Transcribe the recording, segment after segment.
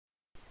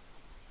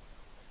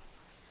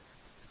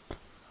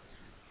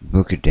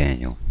Book of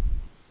Daniel,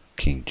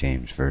 King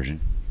James Version.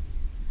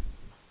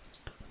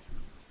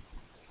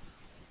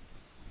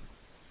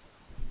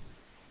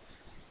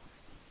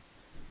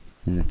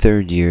 In the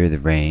 3rd year of the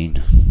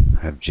reign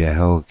of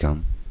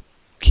Jehoiakim,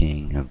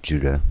 king of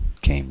Judah,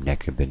 came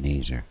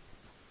Nebuchadnezzar,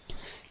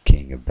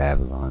 king of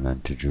Babylon,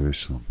 unto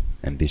Jerusalem,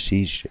 and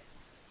besieged it.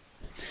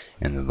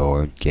 And the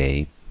Lord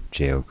gave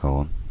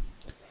Jehoiakim,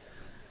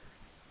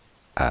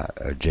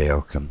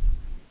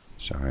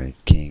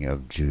 king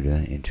of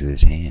Judah, into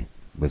his hand,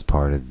 with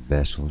part of the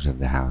vessels of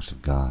the house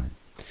of God,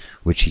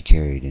 which he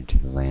carried into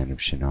the land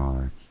of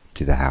Shinar,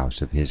 to the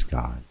house of his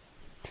God.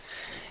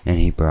 And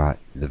he brought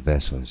the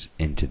vessels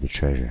into the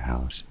treasure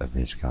house of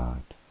his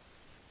God.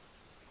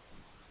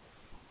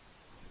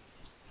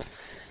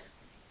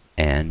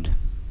 And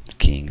the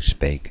king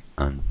spake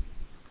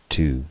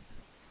unto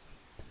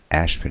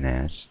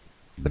Ashpenaz,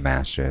 the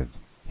master of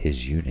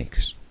his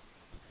eunuchs,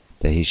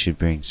 that he should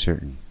bring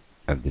certain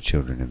of the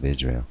children of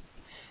Israel,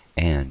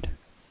 and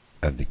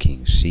of the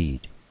king's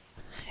seed,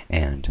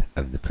 and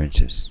of the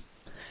princes,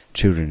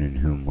 children in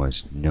whom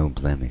was no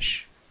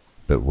blemish,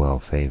 but well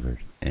favored,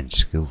 and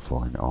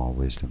skillful in all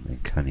wisdom,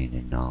 and cunning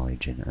in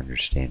knowledge, and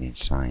understanding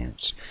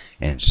science,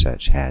 and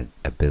such had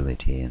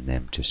ability in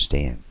them to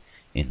stand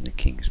in the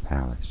king's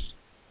palace,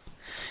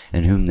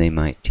 and whom they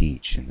might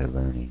teach in the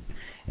learning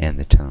and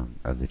the tongue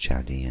of the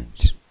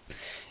Chaldeans.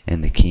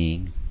 And the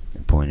king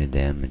appointed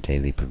them a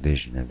daily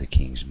provision of the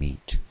king's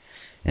meat,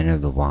 and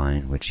of the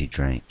wine which he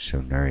drank, so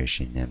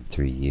nourishing them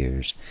 3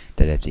 years,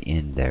 that at the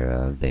end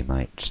thereof they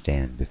might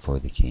stand before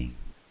the king.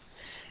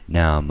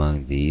 Now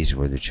among these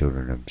were the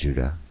children of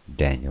Judah,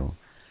 Daniel,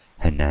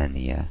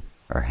 Hananiah,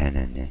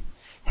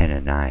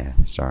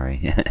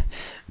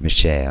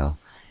 Mishael,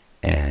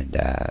 and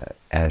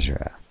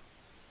Azariah,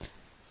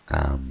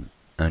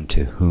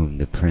 unto whom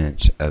the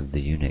prince of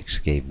the eunuchs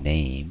gave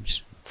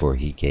names, for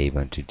he gave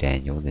unto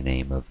Daniel the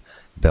name of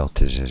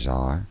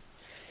Belteshazzar,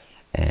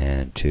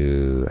 and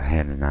to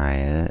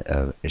Hananiah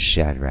of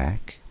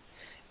Shadrach,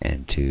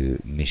 and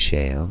to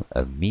Mishael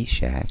of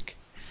Meshach,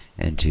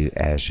 and to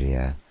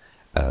Azariah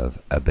of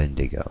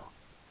Abednego.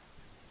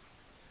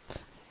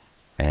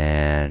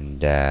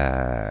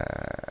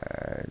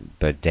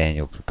 But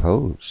Daniel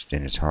proposed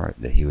in his heart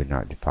that he would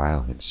not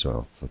defile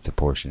himself with the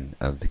portion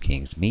of the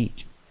king's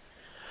meat,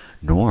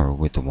 nor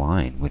with the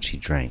wine which he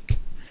drank.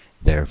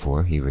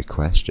 Therefore he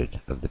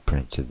requested of the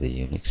prince of the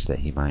eunuchs that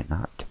he might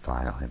not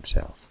defile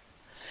himself.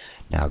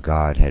 Now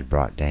God had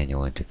brought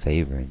Daniel into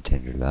favor and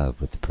tender love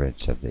with the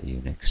prince of the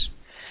eunuchs.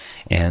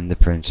 And the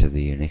prince of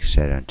the eunuchs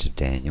said unto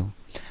Daniel,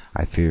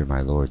 I fear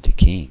my lord the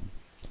king,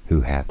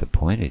 who hath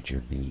appointed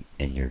your meat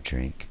and your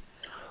drink.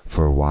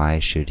 For why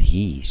should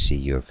he see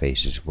your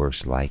faces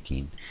worse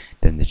liking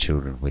than the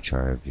children which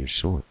are of your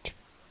sort?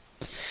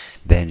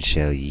 Then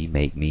shall ye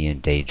make me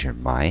endanger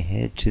my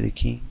head to the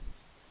king?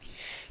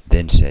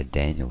 Then said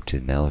Daniel to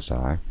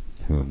Melzar,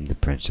 whom the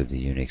prince of the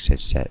eunuchs had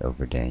set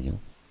over Daniel,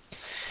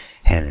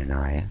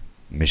 Hananiah,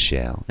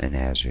 Mishael, and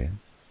Azariah,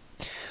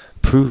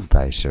 prove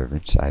thy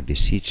servants, I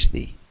beseech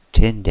thee,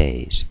 10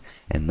 days,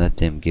 and let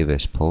them give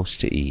us pulse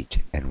to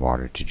eat and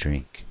water to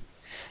drink.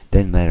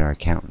 Then let our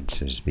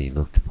countenances be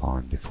looked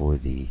upon before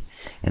thee,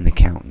 and the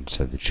countenance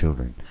of the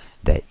children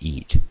that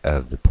eat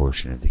of the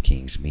portion of the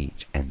king's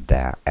meat, and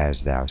thou,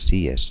 as thou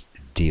seest,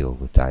 deal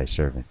with thy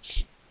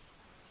servants.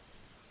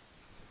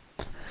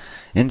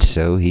 And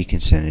so he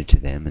consented to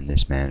them in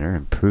this manner,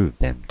 and proved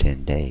them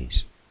 10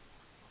 days.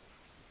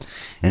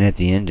 And at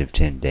the end of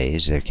 10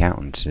 days their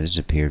countenances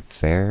appeared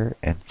fairer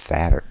and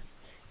fatter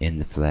in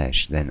the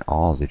flesh than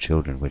all the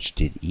children which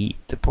did eat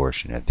the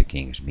portion of the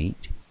king's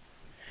meat.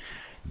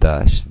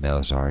 Thus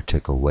Melzar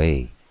took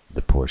away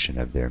the portion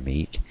of their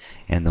meat,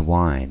 and the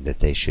wine that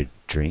they should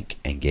drink,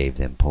 and gave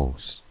them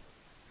pulse.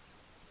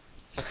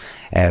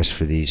 As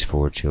for these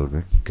 4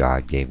 children,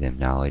 God gave them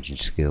knowledge and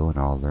skill in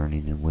all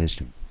learning and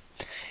wisdom.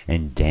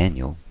 And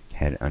Daniel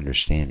had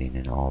understanding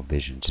in all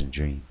visions and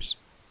dreams.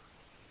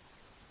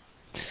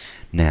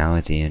 Now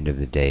at the end of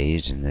the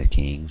days, and the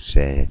king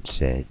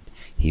said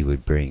he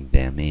would bring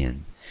them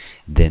in,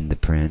 then the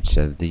prince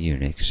of the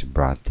eunuchs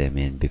brought them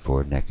in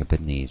before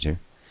Nebuchadnezzar,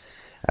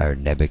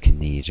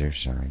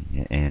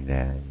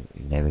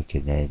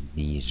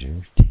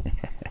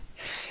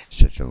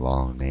 such a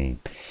long name.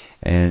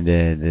 And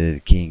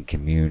the king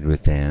communed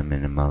with them,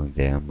 and among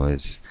them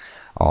was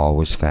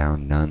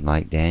found none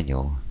like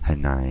Daniel,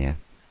 Hananiah,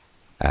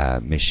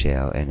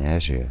 Mishael, and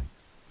Azariah.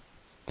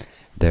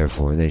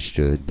 Therefore they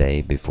stood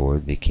before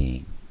the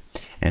king,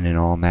 and in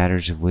all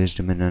matters of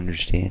wisdom and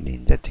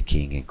understanding that the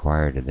king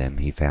inquired of them,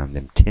 he found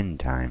them 10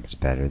 times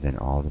better than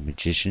all the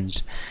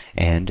magicians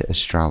and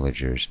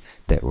astrologers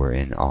that were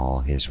in all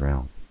his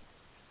realm.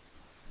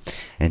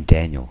 And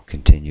Daniel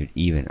continued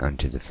even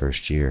unto the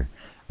 1st year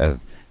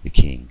of the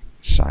king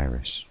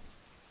Cyrus.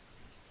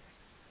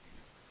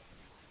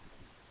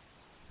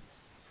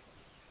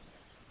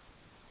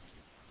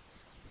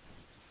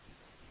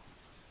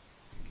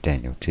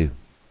 Daniel 2.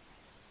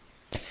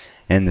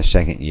 And the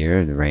 2nd year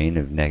of the reign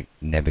of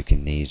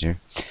Nebuchadnezzar,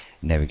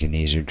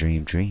 Nebuchadnezzar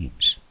dreamed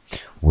dreams,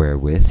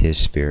 wherewith his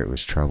spirit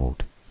was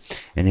troubled,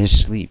 and his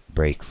sleep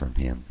brake from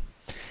him.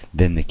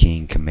 Then the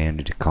king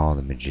commanded to call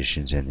the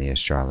magicians and the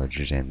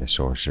astrologers and the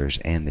sorcerers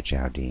and the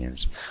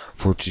Chaldeans,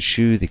 for to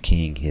shew the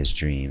king his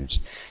dreams.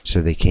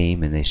 So they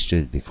came and they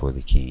stood before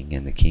the king.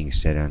 And the king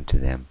said unto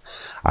them,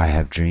 I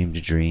have dreamed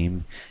a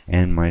dream,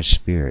 and my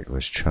spirit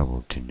was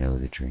troubled to know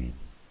the dream.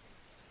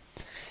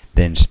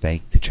 Then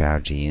spake the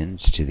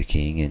Chaldeans to the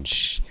king in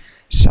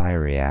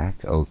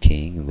Syriac, O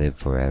king, live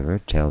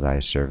forever. Tell thy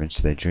servants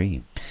the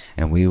dream,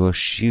 and we will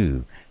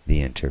shew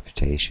the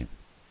interpretation.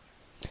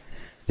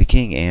 The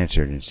king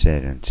answered and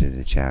said unto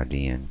the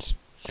Chaldeans,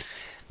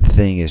 The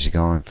thing is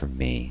gone from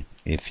me.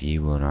 If ye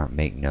will not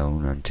make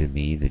known unto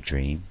me the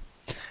dream,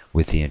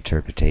 with the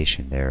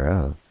interpretation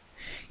thereof,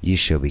 ye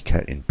shall be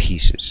cut in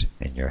pieces,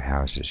 and your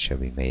houses shall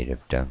be made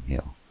of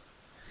dunghill.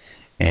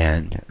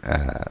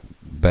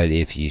 But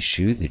if ye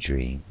shew the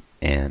dream,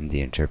 and the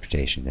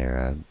interpretation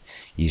thereof,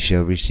 ye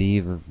shall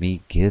receive of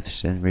me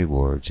gifts and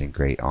rewards and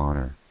great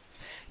honor.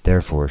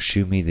 Therefore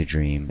shew me the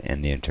dream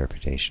and the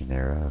interpretation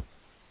thereof.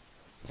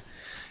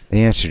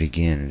 They answered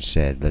again and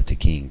said, Let the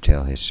king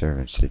tell his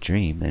servants the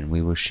dream, and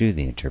we will shew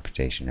the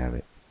interpretation of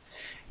it.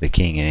 The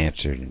king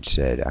answered and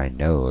said, I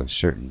know of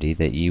certainty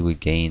that ye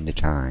would gain the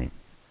time.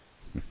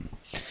 In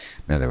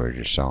other words,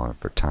 you're sawing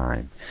for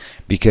time,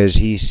 because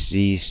ye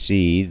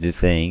see the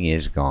thing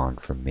is gone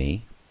from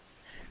me.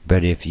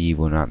 But if ye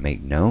will not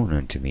make known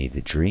unto me the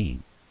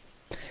dream,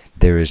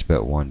 there is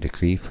but one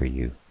decree for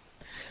you.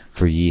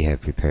 For ye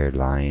have prepared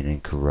lying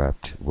and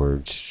corrupt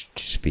words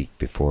to speak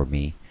before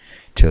me,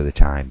 till the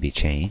time be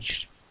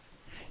changed.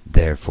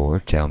 Therefore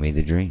tell me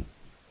the dream,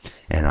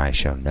 and I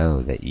shall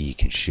know that ye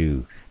can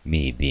shew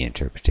me the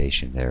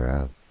interpretation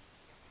thereof.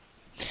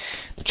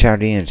 The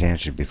Chaldeans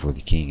answered before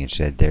the king and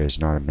said, There is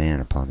not a man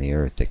upon the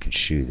earth that can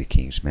shew the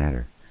king's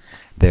matter.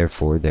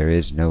 Therefore there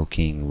is no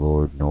king,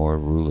 lord, nor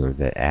ruler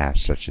that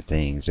asks such a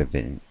thing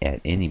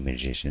at any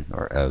magician,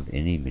 or of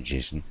any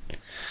magician,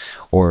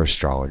 or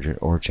astrologer,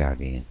 or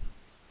Chaldean.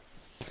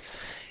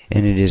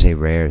 And it is a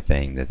rare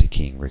thing that the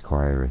king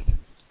requireth,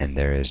 and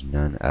there is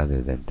none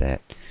other than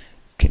that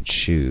can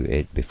shew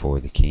it before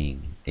the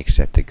king,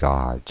 except the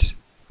gods,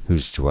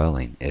 whose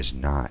dwelling is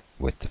not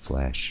with the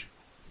flesh.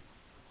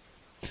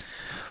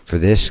 For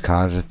this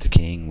causeth the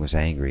king was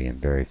angry and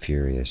very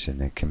furious,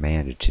 and had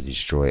commanded to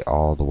destroy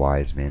all the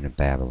wise men of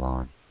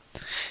Babylon.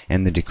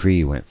 And the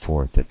decree went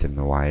forth that the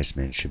wise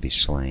men should be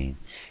slain,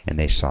 and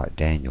they sought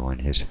Daniel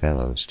and his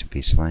fellows to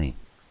be slain.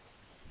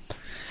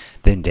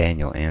 Then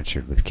Daniel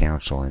answered with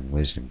counsel and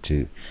wisdom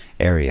to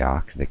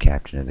Arioch, the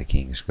captain of the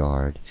king's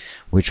guard,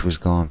 which was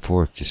gone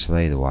forth to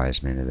slay the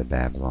wise men of the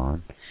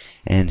Babylon.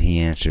 And he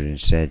answered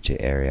and said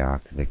to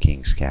Arioch, the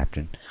king's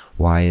captain,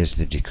 Why is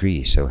the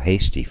decree so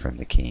hasty from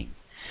the king?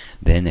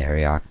 Then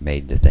Arioch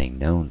made the thing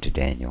known to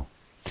Daniel.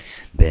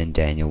 Then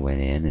Daniel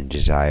went in and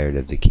desired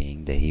of the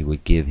king that he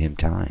would give him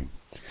time,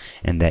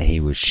 and that he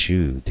would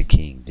shew the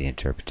king the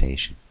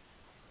interpretation.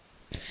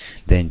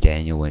 Then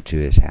Daniel went to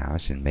his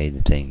house and made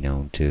the thing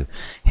known to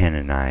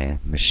Hananiah,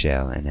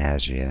 Mishael, and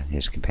Azariah,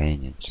 his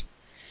companions,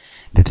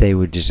 that they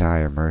would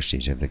desire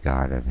mercies of the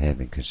God of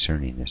heaven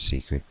concerning this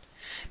secret,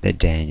 that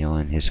Daniel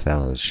and his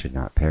fellows should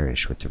not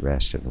perish with the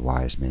rest of the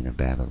wise men of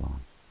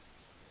Babylon.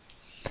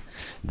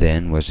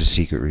 Then was the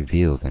secret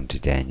revealed unto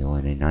Daniel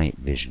in a night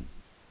vision.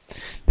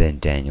 Then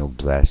Daniel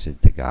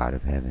blessed the God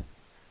of heaven.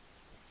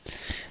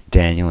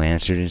 Daniel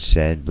answered and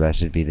said,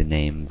 Blessed be the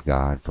name of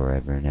God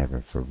forever and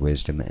ever, for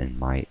wisdom and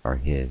might are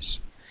his.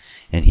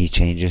 And he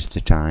changeth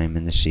the time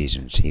and the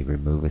seasons. He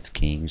removeth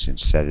kings and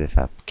setteth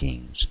up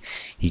kings.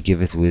 He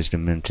giveth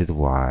wisdom unto the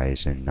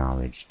wise, and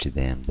knowledge to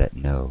them that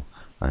know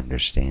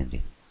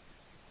understanding.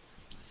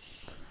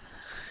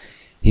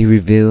 He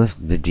revealeth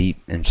the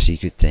deep and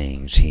secret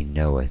things. He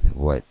knoweth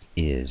what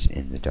is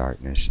in the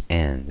darkness,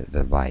 and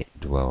the light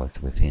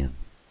dwelleth with him.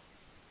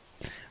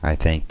 I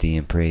thank thee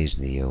and praise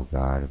thee, O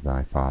God of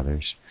thy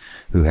fathers,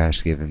 who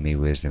hast given me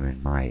wisdom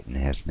and might, and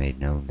hast made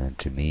known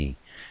unto me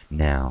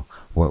now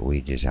what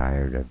we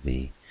desired of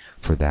thee,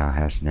 for thou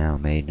hast now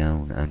made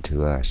known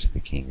unto us the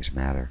king's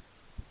matter.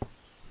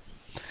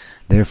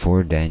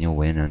 Therefore Daniel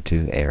went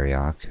unto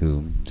Arioch,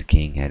 whom the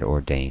king had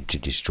ordained to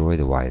destroy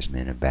the wise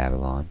men of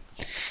Babylon.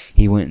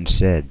 He went and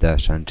said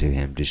thus unto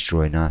him,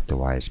 Destroy not the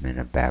wise men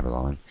of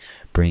Babylon.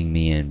 Bring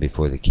me in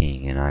before the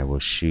king, and I will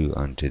shew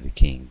unto the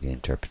king the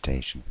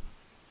interpretation.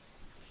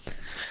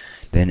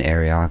 Then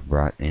Arioch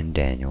brought in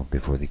Daniel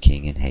before the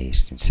king in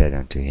haste, and said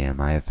unto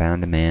him, I have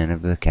found a man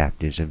of the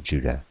captives of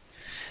Judah,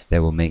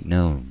 that will make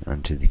known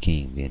unto the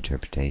king the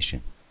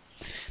interpretation.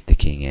 The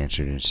king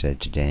answered and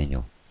said to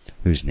Daniel,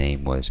 whose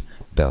name was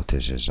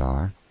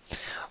Belteshazzar,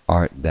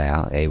 Art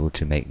thou able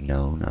to make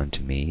known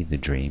unto me the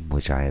dream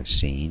which I have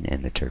seen,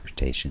 and the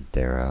interpretation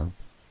thereof?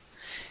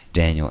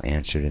 Daniel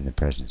answered in the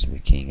presence of the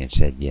king, and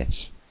said,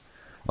 Yes.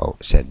 Oh,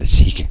 said the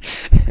seeker.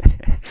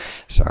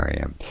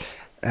 Sorry, I'm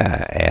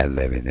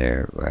ad-libbing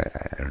there.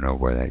 I don't know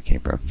where that came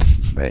from.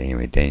 But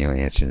anyway, Daniel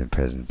answered in the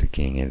presence of the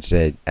king, and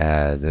said,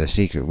 The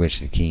secret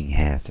which the king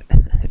hath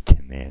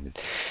demanded.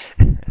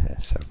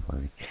 That's so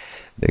funny.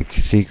 The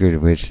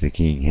secret which the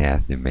king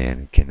hath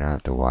demanded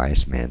cannot the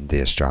wise men, the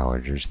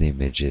astrologers, the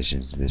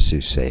magicians, the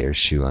soothsayers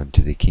shew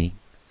unto the king.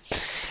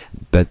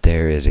 But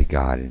there is a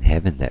God in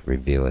heaven that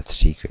revealeth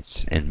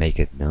secrets, and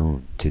maketh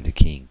known to the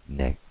king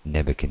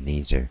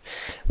Nebuchadnezzar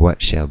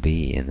what shall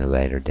be in the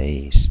latter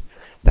days.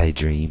 Thy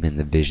dream and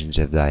the visions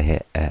of thy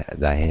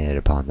head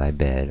upon thy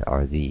bed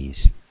are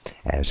these.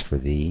 As for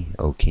thee,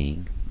 O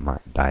king,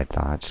 thy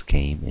thoughts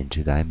came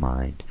into thy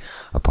mind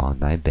upon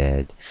thy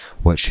bed,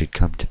 what should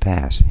come to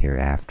pass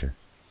hereafter.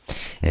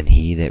 And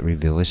he that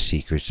revealeth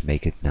secrets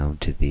maketh known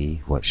to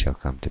thee what shall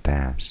come to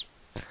pass.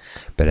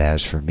 But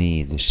as for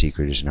me, the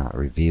secret is not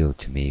revealed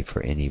to me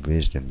for any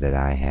wisdom that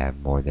I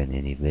have more than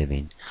any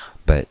living,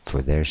 but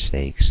for their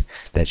sakes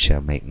that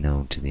shall make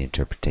known to the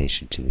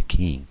interpretation to the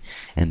king,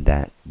 and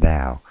that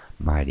thou,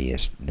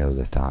 mightiest, know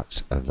the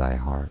thoughts of thy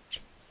heart.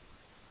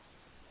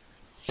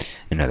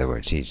 In other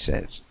words, he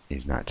says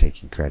he's not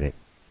taking credit.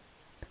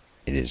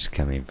 It is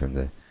coming from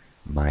the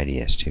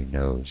mightiest who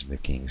knows the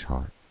king's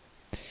heart.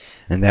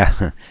 And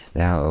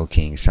thou, O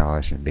king,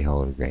 sawest, and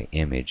behold, a great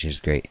image.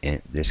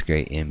 This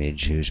great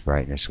image, whose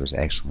brightness was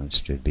excellent,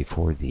 stood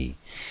before thee,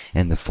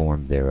 and the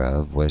form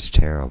thereof was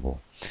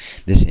terrible.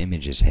 This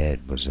image's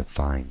head was of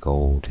fine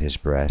gold, his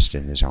breast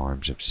and his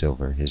arms of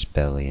silver, his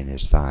belly and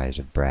his thighs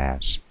of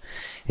brass,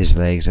 his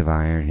legs of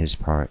iron,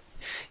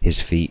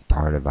 his feet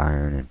part of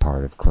iron and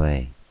part of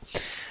clay.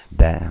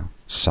 Thou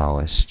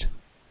sawest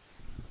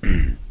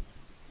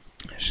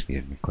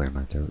excuse me, clear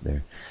my throat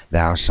there.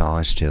 Thou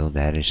sawest till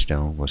that a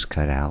stone was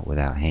cut out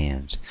without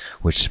hands,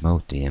 which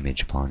smote the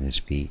image upon his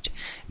feet,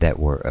 that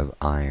were of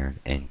iron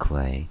and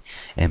clay,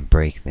 and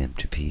brake them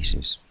to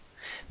pieces.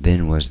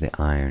 Then was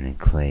the iron and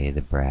clay,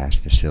 the brass,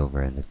 the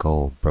silver, and the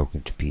gold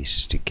broken to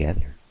pieces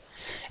together,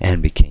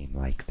 and became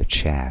like the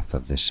chaff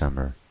of the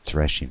summer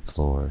threshing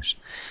floors,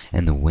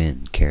 and the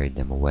wind carried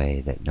them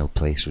away, that no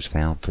place was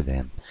found for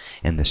them,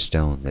 and the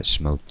stone that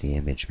smote the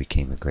image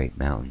became a great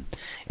mountain,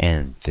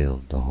 and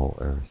filled the whole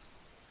earth.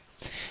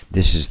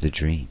 This is the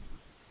dream,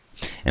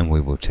 and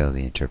we will tell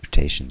the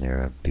interpretation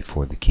thereof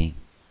before the king.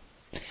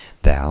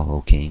 Thou,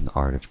 O king,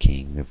 art a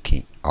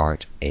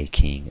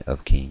king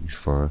of kings,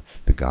 for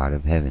the God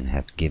of heaven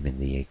hath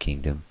given thee a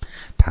kingdom,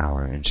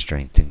 power, and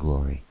strength, and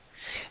glory.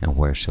 And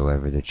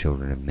wheresoever the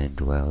children of men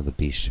dwell, the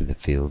beasts of the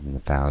field and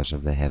the fowls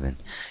of the heaven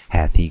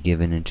hath he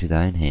given into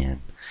thine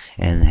hand,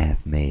 and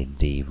hath made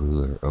thee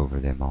ruler over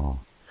them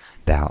all.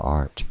 Thou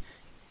art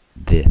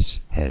this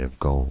head of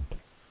gold.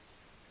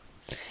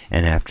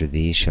 And after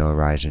thee shall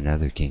arise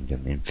another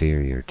kingdom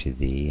inferior to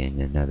thee,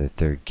 and another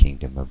third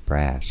kingdom of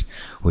brass,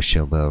 which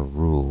shall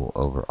rule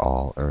over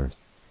all earth.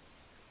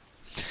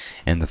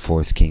 And the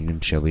fourth kingdom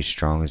shall be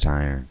strong as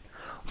iron,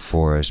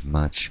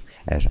 forasmuch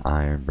as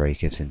iron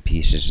breaketh in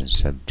pieces and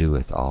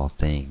subdueth all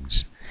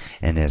things.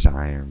 And as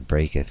iron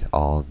breaketh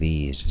all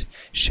these,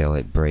 shall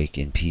it break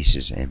in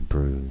pieces and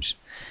bruise.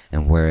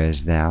 And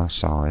whereas thou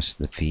sawest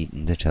the feet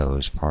and the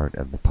toes, part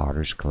of the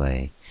potter's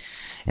clay,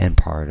 and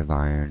part of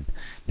iron,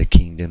 the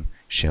kingdom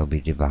shall be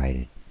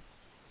divided.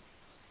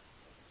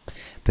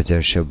 But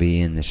there shall be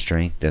in the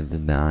strength of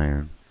the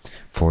iron,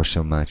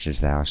 forsomuch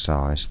as thou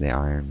sawest the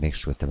iron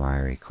mixed with the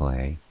miry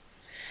clay.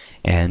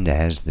 And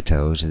as the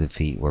toes of the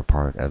feet were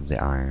part of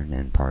the iron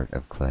and part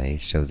of clay,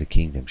 so the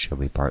kingdom shall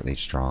be partly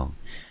strong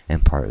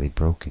and partly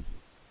broken.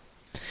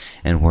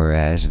 And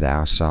whereas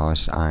thou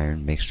sawest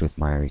iron mixed with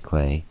miry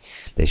clay,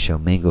 they shall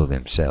mingle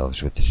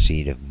themselves with the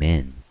seed of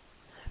men,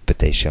 but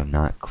they shall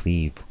not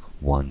cleave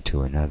one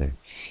to another,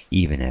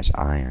 even as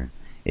iron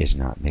is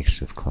not mixed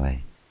with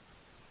clay.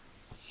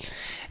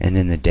 And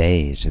in the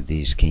days of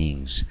these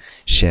kings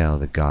shall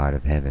the God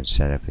of heaven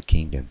set up a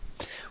kingdom,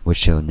 which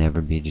shall never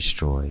be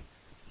destroyed.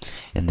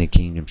 And the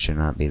kingdom shall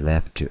not be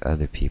left to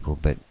other people,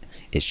 but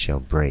it shall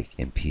break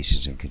in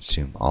pieces and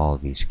consume all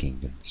these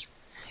kingdoms,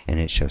 and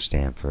it shall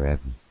stand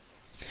forever.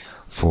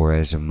 For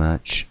as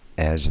much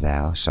as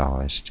thou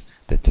sawest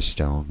that the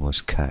stone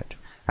was cut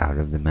out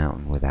of the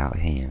mountain without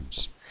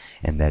hands,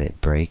 and that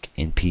it brake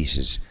in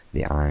pieces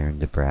the iron,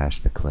 the brass,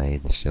 the clay,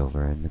 the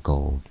silver, and the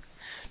gold,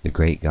 the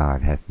great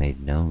God hath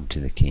made known to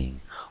the king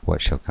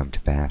what shall come to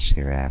pass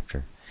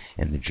hereafter,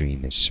 and the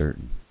dream is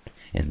certain,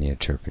 and the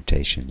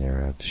interpretation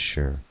thereof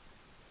sure.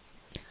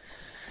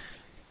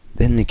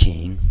 Then the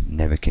king,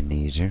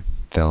 Nebuchadnezzar,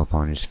 fell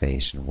upon his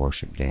face and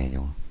worshipped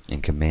Daniel,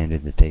 and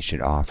commanded that they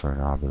should offer an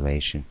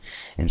oblation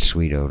and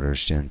sweet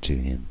odors unto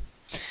him.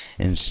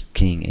 And the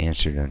king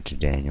answered unto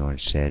Daniel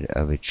and said,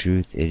 Of a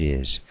truth it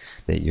is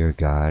that your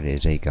God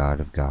is a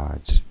God of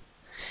gods,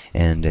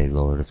 and a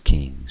Lord of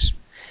kings,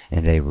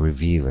 and a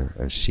revealer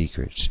of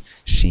secrets.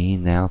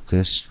 Seeing thou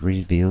couldst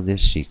reveal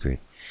this secret,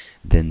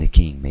 then the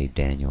king made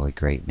Daniel a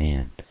great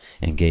man,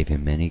 and gave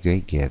him many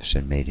great gifts,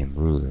 and made him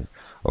ruler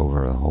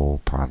over the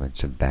whole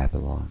province of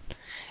Babylon,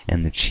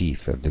 and the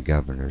chief of the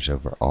governors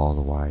over all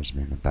the wise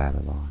men of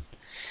Babylon.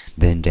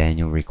 Then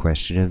Daniel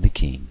requested of the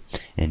king,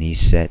 and he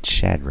set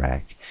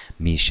Shadrach,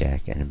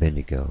 Meshach, and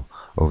Abednego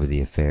over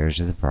the affairs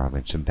of the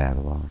province of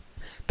Babylon.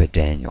 But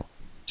Daniel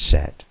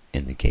sat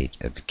in the gate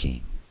of the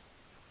king.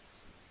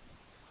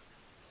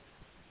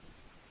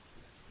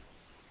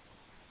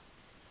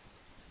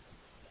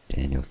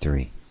 Daniel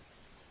 3.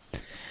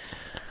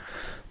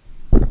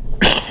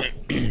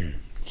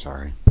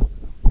 Sorry.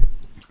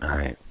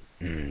 Alright.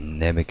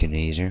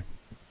 Nebuchadnezzar.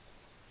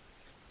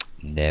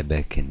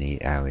 I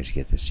always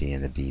get the C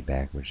and the B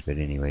backwards, but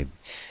anyway,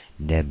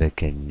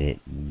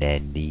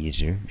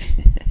 Nebuchadnezzar.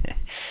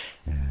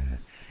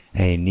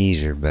 Hey,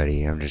 Neezer,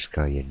 buddy, I'll just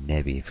call you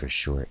Nebi for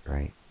short,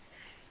 right?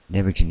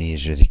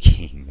 Nebuchadnezzar the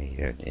king made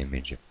an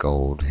image of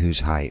gold,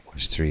 whose height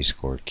was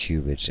 60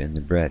 cubits, and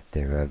the breadth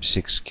thereof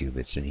 6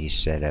 cubits, and he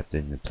set up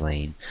in the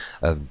plain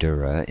of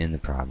Dura in the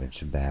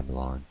province of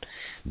Babylon.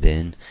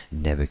 Then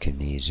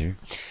Nebuchadnezzar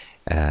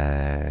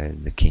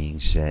the king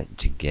set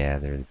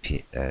together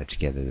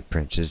the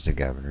princes, the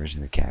governors,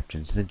 and the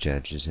captains, the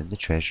judges, and the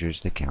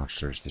treasurers, the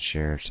counselors, the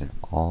sheriffs, and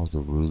all the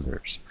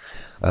rulers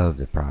of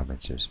the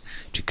provinces,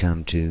 to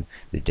come to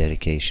the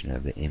dedication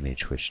of the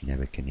image which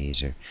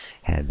Nebuchadnezzar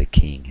the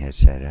king had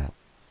set up.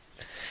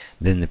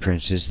 Then the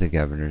princes, the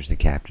governors, the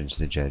captains,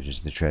 the judges,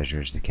 the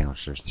treasurers, the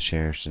counselors, the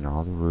sheriffs, and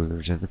all the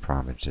rulers of the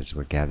provinces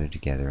were gathered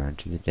together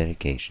unto the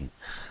dedication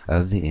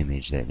of the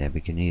image that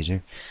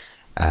Nebuchadnezzar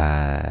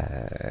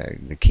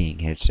the king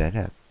had set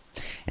up.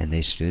 And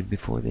they stood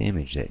before the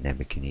image that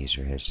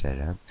Nebuchadnezzar had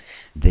set up.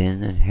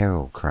 Then an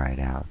herald cried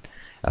out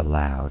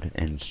aloud,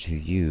 and to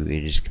you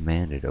it is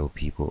commanded, O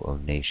people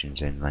of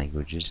nations and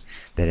languages,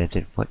 that at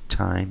what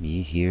time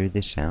ye hear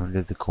the sound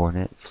of the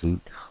cornet,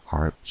 flute,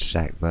 harp,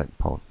 sackbut,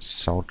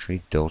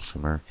 psaltery,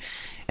 dulcimer,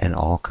 and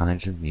all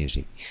kinds of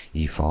music,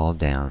 ye fall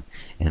down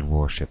and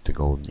worship the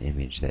golden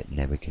image that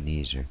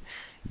Nebuchadnezzar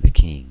the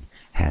king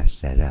hath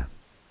set up.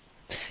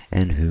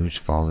 And whoso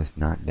falleth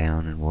not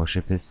down and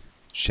worshippeth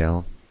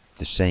shall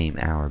the same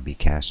hour be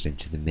cast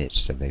into the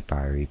midst of a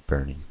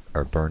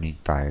burning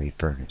fiery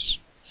furnace.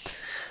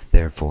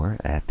 Therefore,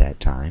 at that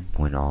time,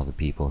 when all the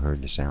people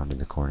heard the sound of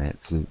the cornet,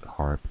 flute,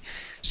 harp,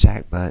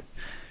 sackbut,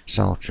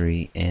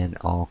 psaltery, and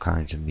all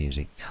kinds of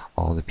music,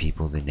 all the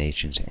people, the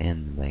nations,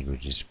 and the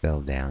languages fell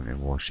down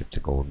and worshipped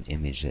the golden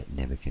image that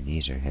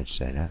Nebuchadnezzar had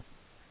set up,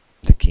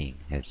 the king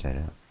had set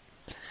up.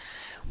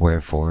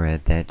 Wherefore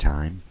at that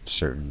time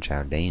certain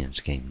Chaldeans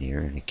came near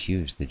and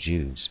accused the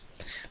Jews.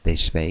 They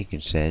spake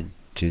and said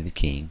to the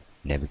king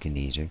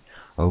Nebuchadnezzar,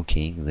 O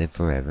king, live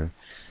forever.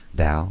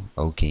 Thou,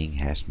 O king,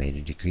 hast made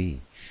a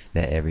decree,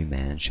 that every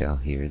man shall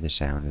hear the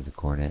sound of the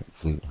cornet,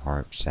 flute,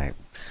 harp,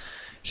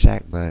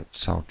 sackbut,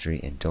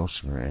 psaltery, and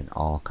dulcimer, and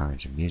all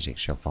kinds of music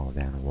shall fall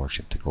down and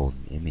worship the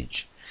golden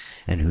image.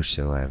 And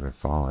whosoever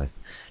falleth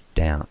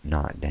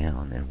not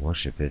down and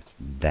worshippeth,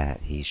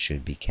 that he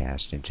should be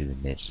cast into the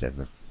midst of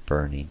a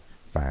burning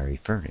fiery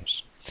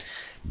furnace.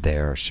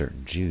 There are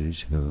certain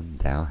Jews whom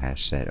thou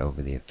hast set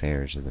over the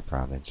affairs of the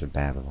province of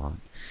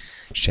Babylon,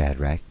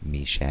 Shadrach,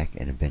 Meshach,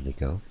 and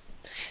Abednego.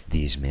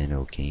 These men,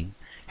 O king,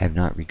 have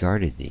not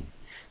regarded thee.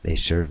 They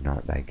serve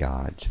not thy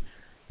gods,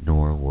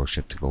 nor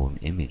worship the golden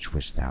image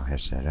which thou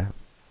hast set up.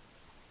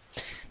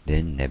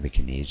 Then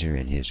Nebuchadnezzar,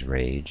 in his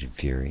rage and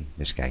fury,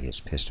 this guy gets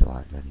pissed a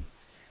lot, doesn't he?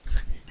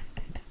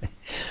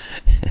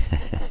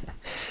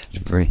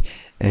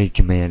 He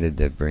commanded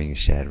to bring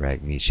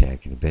Shadrach,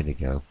 Meshach, and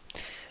Abednego.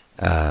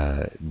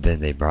 Then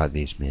they brought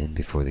these men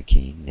before the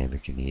king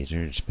Nebuchadnezzar,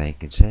 and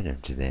spake and said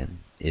unto them,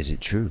 Is it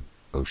true,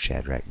 O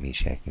Shadrach,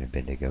 Meshach, and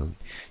Abednego?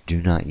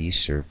 Do not ye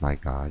serve my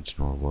gods,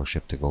 nor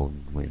worship the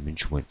golden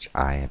image which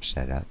I have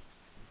set up?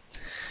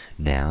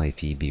 Now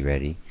if ye be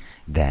ready,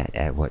 that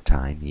at what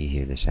time ye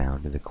hear the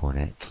sound of the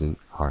cornet, flute,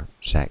 harp,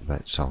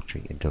 sackbut,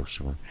 psaltery, and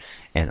dulcimer,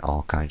 and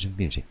all kinds of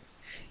music,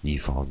 ye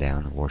fall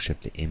down and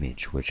worship the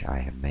image which I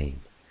have made.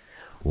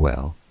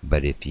 Well,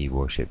 but if ye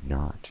worship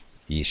not,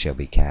 ye shall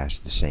be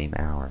cast the same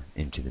hour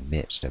into the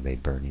midst of a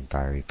burning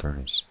fiery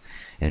furnace.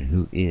 And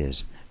who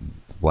is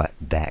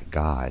that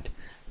God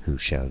who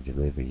shall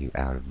deliver you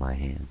out of my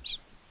hands?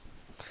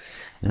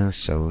 And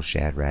so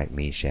Shadrach,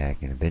 Meshach,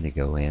 and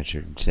Abednego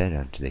answered and said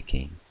unto the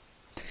king,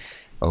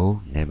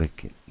 O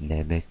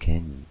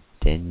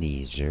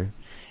Nebuchadnezzar,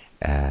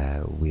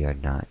 we are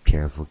not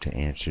careful to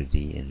answer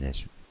thee in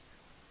this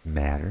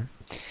matter.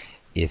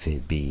 If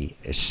it be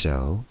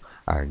so,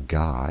 our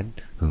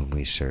God, whom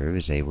we serve,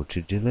 is able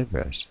to deliver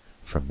us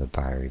from the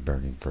fiery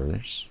burning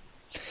furnace,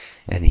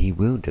 and he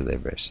will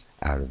deliver us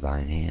out of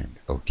thine hand,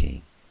 O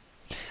king.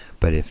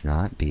 But if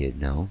not, be it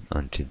known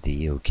unto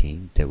thee, O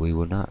king, that we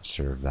will not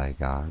serve thy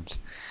gods,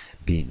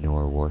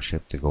 nor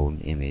worship the golden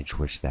image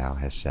which thou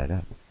hast set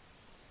up.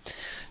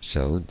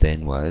 So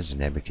then was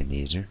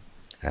Nebuchadnezzar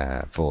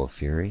full of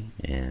fury,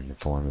 and the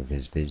form of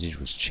his visage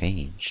was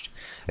changed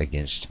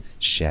against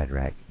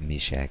Shadrach,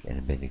 Meshach, and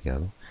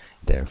Abednego.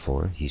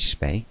 Therefore he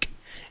spake,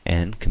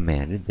 and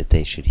commanded that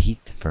they should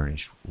heat the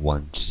furnace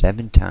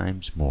 7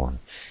 times more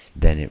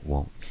than it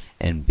wont,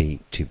 and be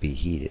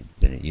heated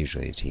than it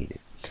usually is heated.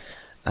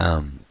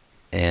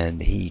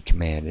 And he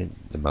commanded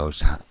the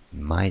most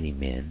mighty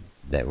men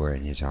that were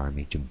in his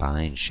army to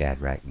bind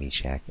Shadrach,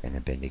 Meshach, and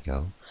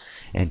Abednego,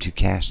 and to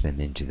cast them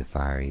into the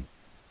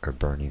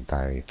burning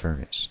fiery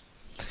furnace.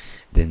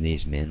 Then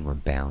these men were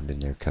bound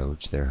in their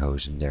coats, their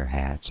hosen, their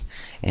hats,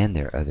 and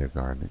their other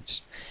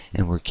garments,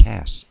 and were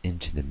cast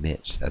into the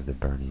midst of the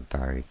burning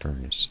fiery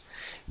furnace.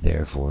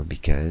 Therefore,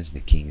 because the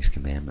king's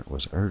commandment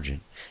was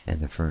urgent, and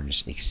the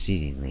furnace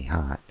exceedingly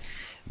hot,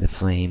 the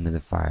flame of the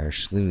fire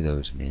slew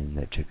those men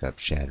that took up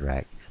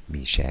Shadrach,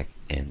 Meshach,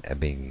 and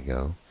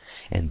Abednego.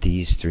 And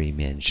these 3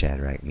 men,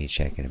 Shadrach,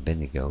 Meshach, and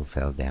Abednego,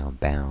 fell down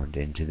bound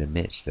into the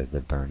midst of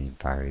the burning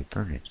fiery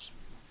furnace.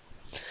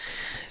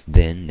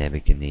 Then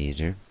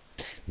Nebuchadnezzar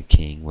the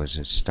king was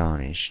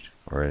astonished,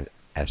 and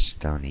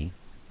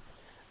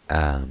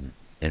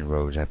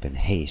rose up in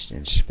haste,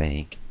 and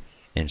spake,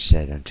 and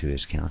said unto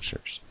his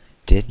counselors,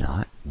 Did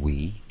not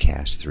we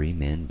cast 3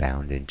 men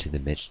bound into the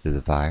midst of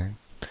the fire?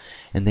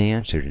 And they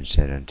answered and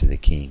said unto the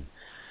king,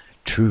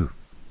 True,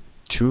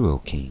 true, O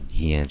king.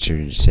 He answered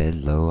and said,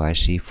 Lo, I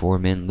see 4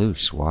 men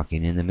loose,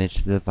 walking in the midst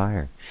of the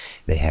fire.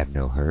 They have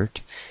no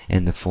hurt,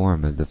 and the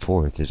form of the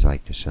 4th is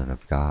like the Son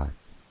of God.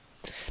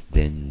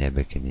 Then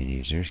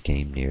Nebuchadnezzar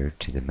came near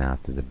to the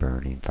mouth of the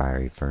burning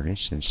fiery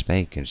furnace, and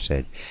spake and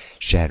said,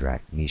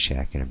 Shadrach,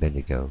 Meshach, and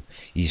Abednego,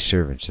 ye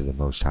servants of the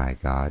Most High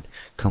God,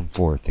 come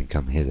forth and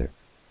come hither.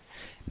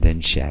 Then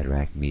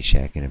Shadrach,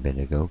 Meshach, and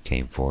Abednego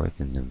came forth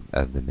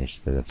of the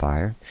midst of the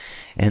fire,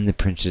 and the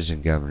princes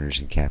and governors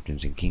and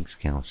captains and king's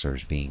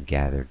counselors being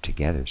gathered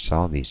together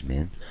saw these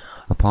men,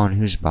 upon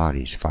whose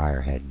bodies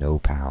fire had no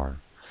power,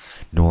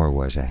 nor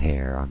was a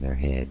hair on their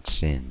heads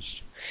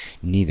singed,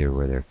 neither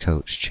were their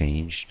coats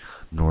changed,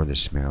 nor the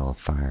smell of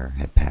fire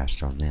had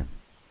passed on them.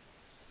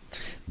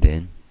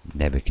 Then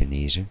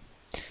Nebuchadnezzar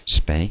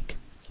spake,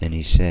 and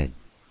he said,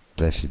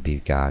 Blessed be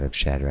the God of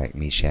Shadrach,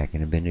 Meshach,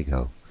 and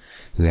Abednego,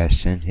 who hath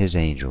sent his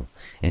angel,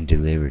 and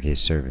delivered his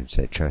servants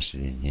that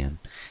trusted in him,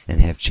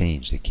 and have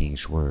changed the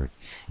king's word,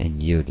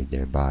 and yielded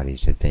their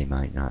bodies, that they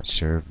might not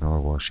serve nor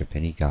worship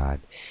any god,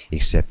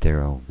 except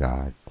their own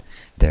God.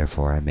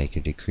 Therefore I make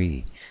a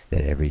decree,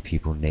 that every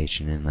people,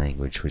 nation, and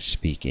language which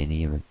speak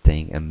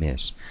anything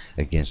amiss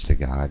against the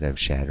God of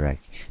Shadrach,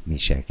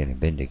 Meshach, and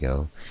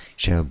Abednego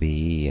shall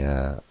be,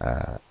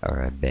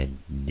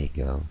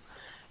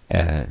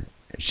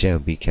 shall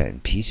be cut in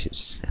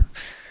pieces,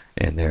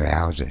 and their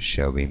houses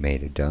shall be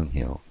made a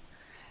dunghill.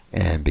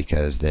 And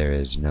because there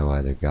is no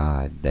other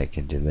God that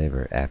can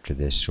deliver after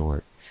this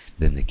sort,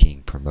 then the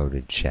king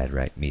promoted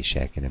Shadrach,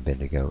 Meshach, and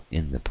Abednego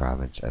in the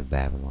province of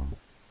Babylon.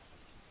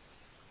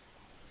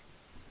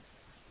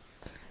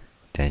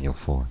 Daniel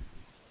 4.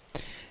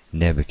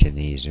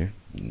 Nebuchadnezzar,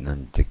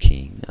 the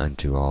king,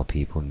 unto all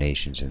people,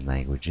 nations, and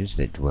languages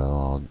that dwell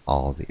on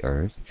all the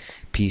earth,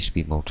 peace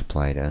be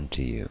multiplied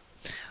unto you.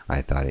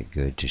 I thought it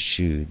good to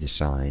shew the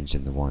signs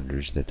and the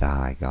wonders that the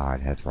high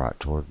God hath wrought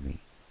toward me.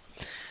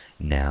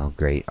 Now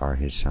great are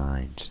his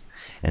signs,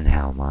 and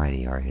how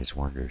mighty are his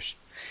wonders.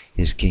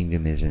 His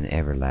kingdom is an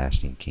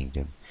everlasting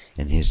kingdom,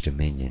 and his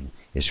dominion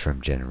is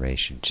from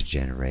generation to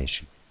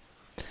generation.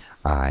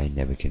 I,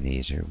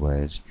 Nebuchadnezzar,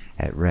 was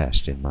at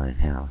rest in mine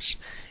house,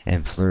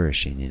 and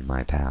flourishing in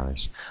my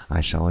palace.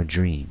 I saw a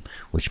dream,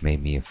 which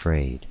made me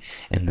afraid,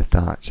 and the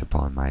thoughts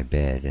upon my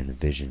bed and the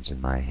visions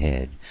in my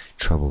head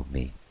troubled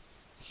me.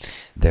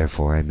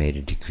 Therefore I made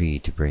a decree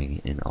to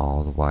bring in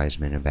all the wise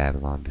men of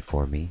Babylon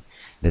before me,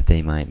 that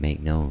they might make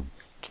known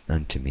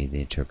unto me the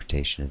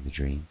interpretation of the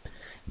dream.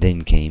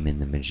 Then came in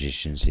the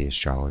magicians, the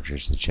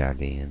astrologers, the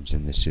Chaldeans,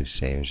 and the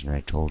soothsayers, and I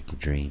told the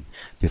dream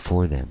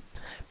before them,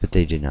 but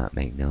they did not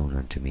make known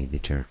unto me the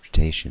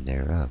interpretation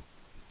thereof.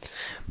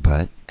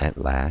 But at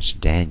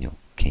last Daniel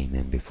came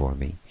in before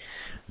me,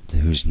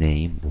 whose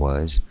name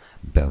was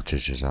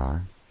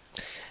Belteshazzar,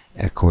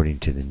 according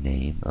to the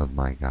name of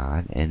my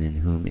God, and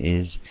in whom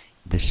is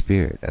the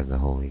spirit of the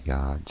holy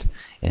gods.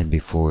 And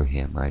before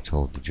him I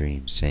told the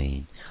dream,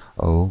 saying,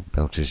 O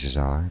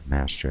Belteshazzar,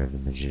 master of the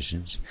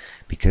magicians,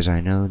 because I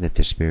know that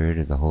the spirit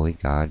of the holy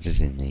gods is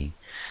in thee,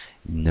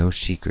 no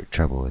secret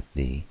troubleth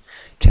thee.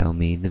 Tell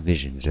me the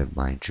visions of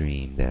my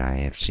dream that I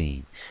have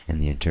seen, and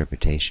the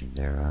interpretation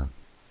thereof.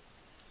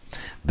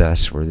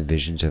 Thus were the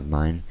visions of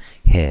mine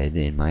head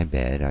in my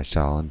bed. I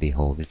saw and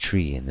behold a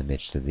tree in the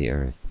midst of the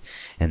earth,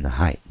 and the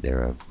height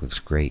thereof was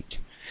great.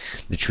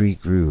 The tree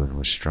grew and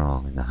was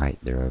strong, and the height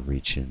thereof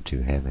reached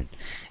into heaven,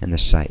 and the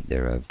sight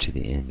thereof to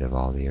the end of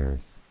all the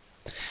earth.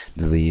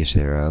 The leaves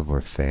thereof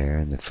were fair,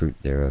 and the fruit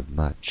thereof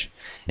much,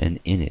 and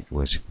in it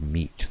was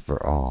meat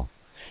for all.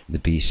 The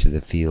beasts of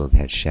the field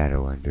had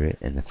shadow under it,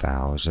 and the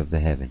fowls of the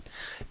heaven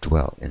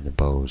dwelt in the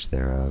boughs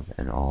thereof,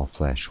 and all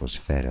flesh was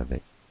fed of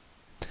it.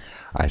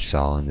 I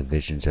saw in the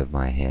visions of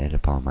my head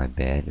upon my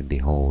bed, and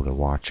behold, a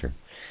watcher,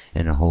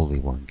 and a holy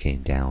one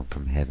came down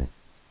from heaven.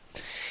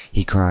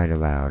 He cried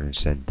aloud and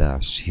said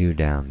thus, Hew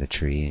down the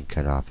tree, and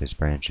cut off his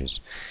branches,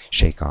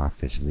 shake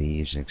off his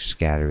leaves, and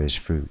scatter his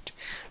fruit.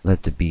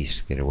 Let the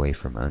beasts get away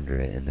from under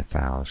it, and the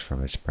fowls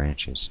from its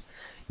branches.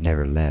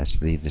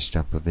 Nevertheless, leave the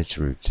stump of its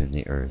roots in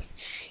the earth,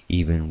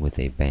 even with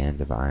a band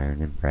of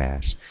iron and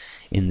brass,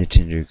 in the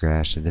tender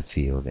grass of the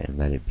field, and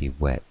let it be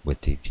wet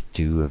with the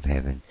dew of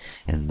heaven,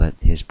 and let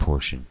his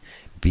portion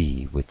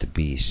be with the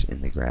beasts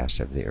in the grass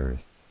of the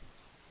earth.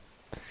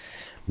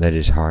 Let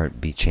his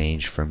heart be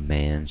changed from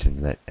man's,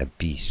 and let a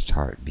beast's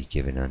heart be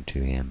given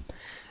unto him,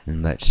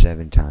 and let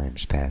 7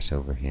 times pass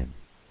over him.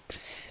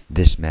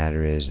 This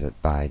matter is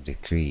that by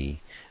decree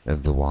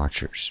of the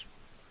watchers,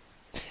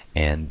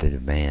 and the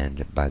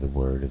demand by the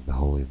word of the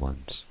holy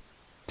ones,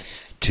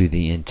 to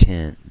the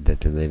intent that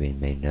the living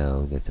may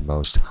know that the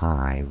Most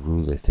High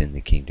ruleth in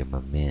the kingdom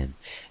of men,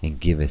 and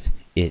giveth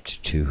it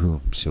to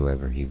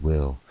whomsoever he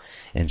will,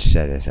 and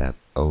setteth up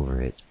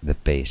over it the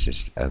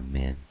basest of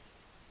men.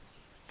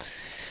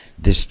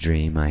 This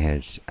dream I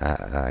had,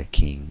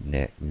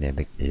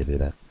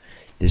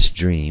 this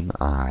dream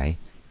I,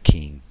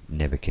 King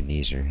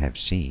Nebuchadnezzar, have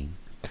seen,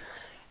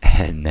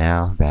 and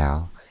now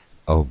thou,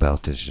 O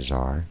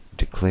Belteshazzar,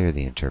 declare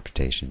the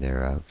interpretation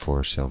thereof,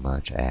 for so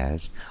much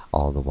as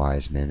all the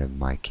wise men of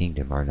my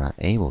kingdom are not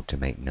able to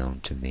make known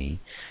to me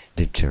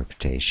the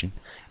interpretation,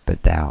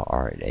 but thou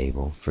art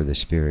able, for the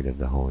spirit of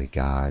the holy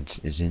gods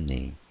is in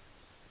thee.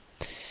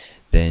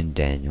 Then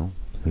Daniel,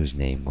 whose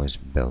name was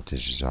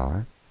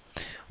Belteshazzar,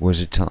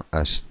 was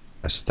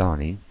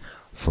astonished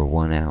for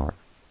 1 hour,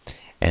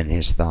 and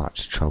his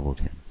thoughts troubled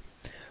him.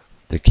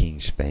 The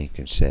king spake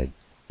and said,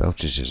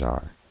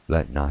 Belteshazzar,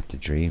 let not the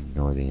dream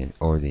nor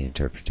the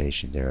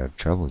interpretation thereof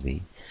trouble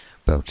thee.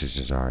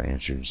 Belteshazzar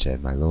answered and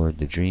said, My lord,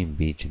 the dream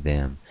be to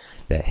them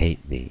that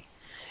hate thee,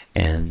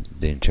 and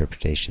the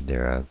interpretation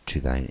thereof to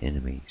thine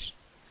enemies.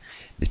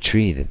 The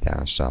tree that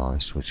thou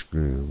sawest, which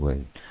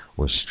grew,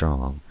 was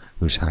strong,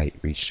 whose height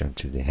reached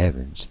unto the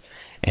heavens,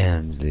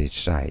 and the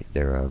sight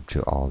thereof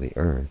to all the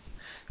earth,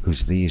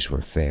 whose leaves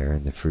were fair,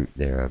 and the fruit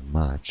thereof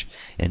much,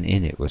 and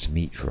in it was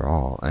meat for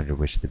all, under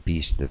which the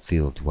beasts of the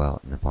field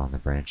dwelt, and upon the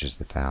branches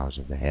the fowls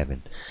of the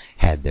heaven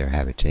had their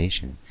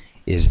habitation,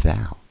 is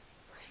thou.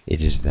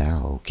 It is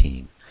thou, O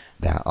king.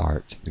 Thou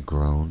art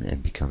grown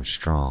and become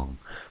strong,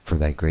 for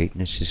thy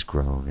greatness is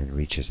grown and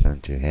reacheth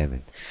unto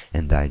heaven,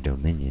 and thy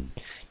dominion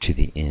to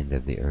the end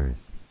of the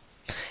earth.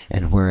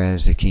 And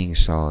whereas the king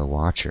saw a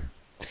watcher,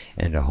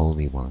 and a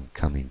holy one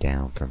coming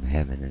down from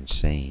heaven, and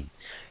saying,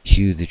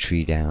 Hew the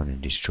tree down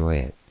and destroy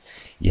it,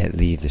 yet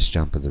leave the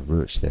stump of the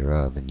roots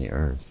thereof in the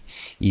earth,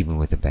 even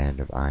with a band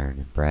of iron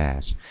and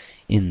brass,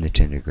 in the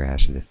tender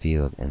grass of the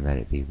field, and let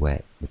it be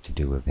wet with the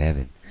dew of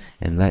heaven,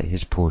 and let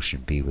his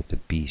portion be with the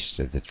beasts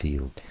of the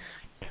field,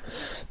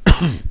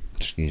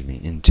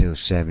 until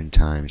 7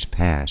 times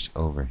pass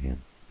over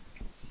him.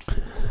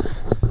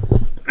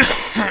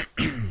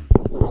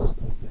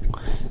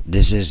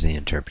 This is the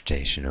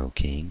interpretation, O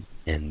king,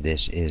 and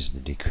this is the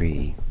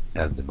decree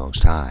of the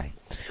Most High,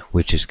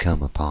 which is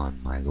come upon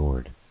my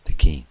lord the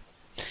king,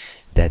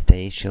 that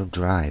they shall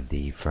drive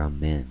thee from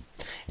men,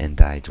 and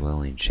thy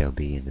dwelling shall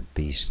be in the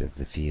beasts of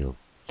the field,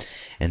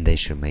 and they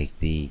shall make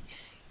thee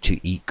to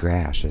eat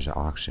grass as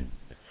oxen,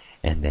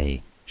 and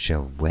they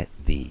shall wet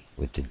thee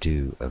with the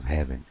dew of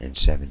heaven, and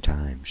 7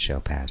 times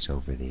shall pass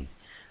over thee,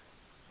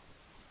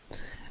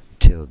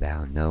 till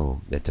thou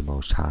know that the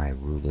Most High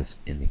ruleth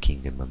in the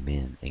kingdom of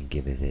men, and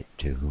giveth it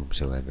to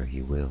whomsoever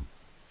he will.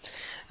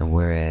 And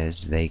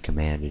whereas they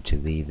commanded to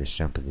leave the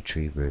stump of the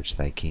tree roots,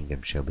 thy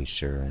kingdom shall be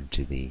sure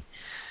unto thee.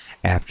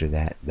 After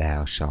that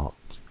thou shalt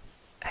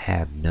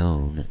have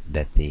known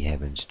that the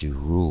heavens do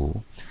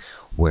rule.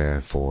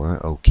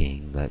 Wherefore, O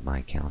king, let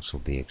my counsel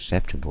be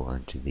acceptable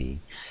unto thee,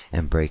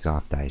 and break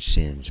off thy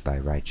sins by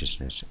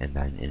righteousness, and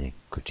thine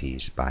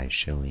iniquities by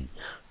showing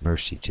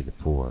mercy to the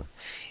poor,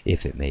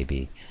 if it may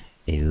be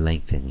a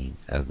lengthening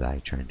of thy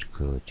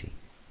tranquility.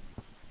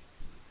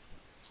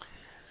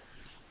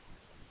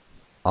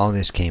 All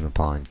this came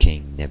upon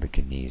King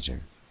Nebuchadnezzar.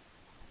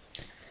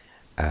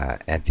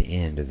 At the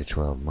end of the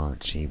 12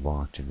 months he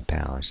walked in the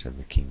palace of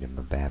the kingdom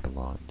of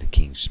Babylon. The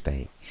king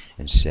spake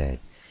and said,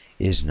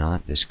 Is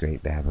not this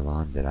great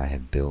Babylon that I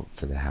have built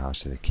for the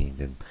house of the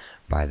kingdom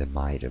by the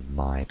might of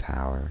my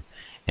power,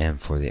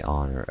 and for the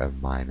honor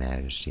of my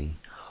majesty?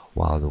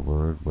 While the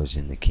word was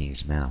in the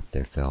king's mouth,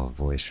 there fell a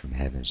voice from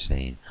heaven,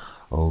 saying,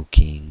 O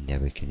King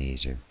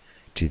Nebuchadnezzar,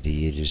 to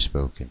thee it is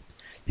spoken,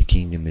 the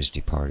kingdom is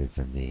departed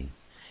from thee,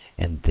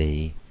 and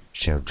they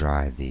shall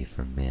drive thee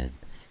from men,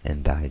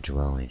 and thy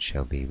dwelling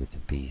shall be with the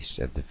beasts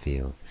of the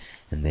field,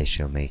 and they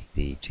shall make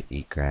thee to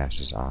eat grass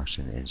as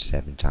oxen, and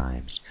 7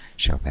 times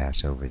shall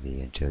pass over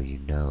thee, until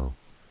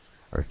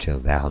till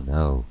thou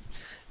know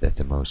that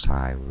the Most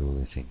High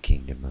ruleth in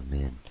kingdom of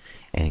men,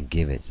 and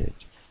giveth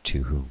it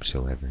to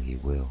whomsoever he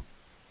will.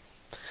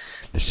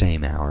 The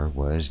same hour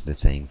was the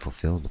thing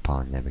fulfilled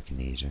upon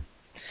Nebuchadnezzar,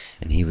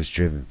 and he was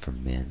driven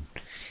from men,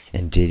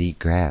 and did eat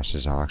grass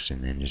as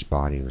oxen, and his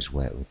body was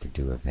wet with the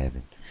dew of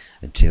heaven,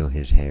 until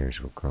his hairs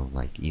were grown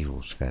like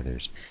eagle's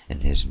feathers,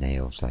 and his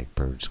nails like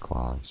birds'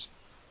 claws.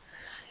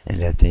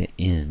 And at the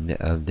end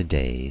of the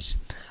days,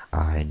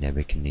 I,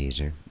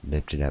 Nebuchadnezzar,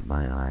 lifted up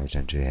mine eyes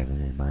unto heaven,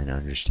 and mine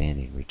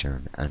understanding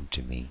returned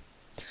unto me.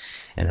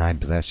 And I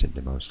blessed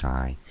the Most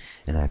High,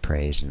 and I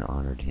praised and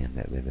honored him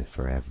that liveth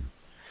forever,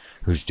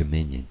 whose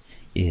dominion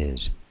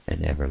is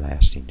an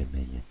everlasting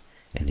dominion,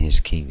 and his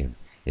kingdom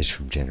is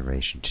from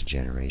generation to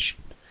generation.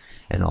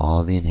 And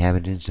all the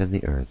inhabitants of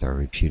the earth are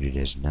reputed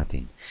as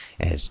nothing,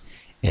 as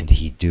And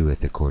he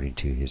doeth according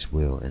to his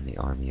will in the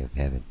army of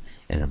heaven,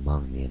 and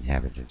among the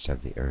inhabitants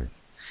of the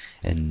earth.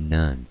 And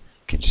none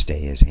can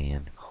stay his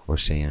hand, or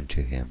say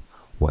unto him,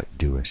 What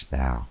doest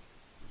thou?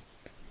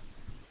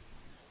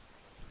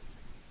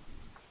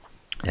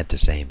 At the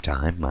same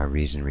time my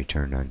reason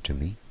returned unto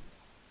me,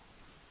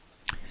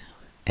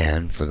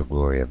 and for the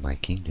glory of my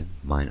kingdom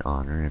mine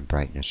honor and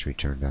brightness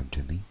returned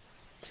unto me.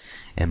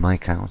 And my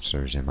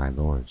counselors and my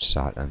lords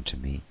sought unto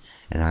me,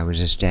 and I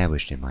was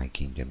established in my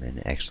kingdom,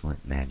 and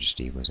excellent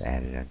majesty was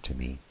added unto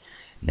me.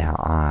 Now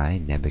I,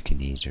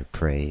 Nebuchadnezzar,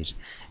 praise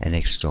and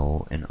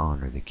extol and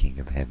honor the King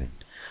of heaven,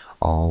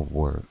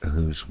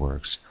 whose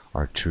works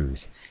are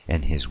truth,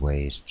 and his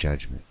ways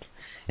judgment,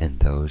 and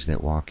those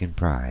that walk in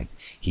pride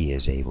he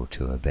is able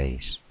to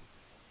abase.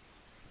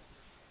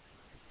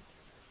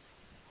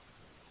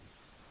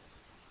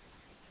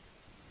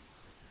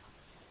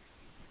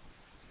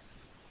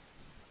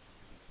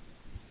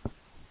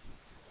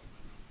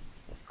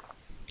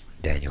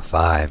 Daniel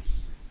 5.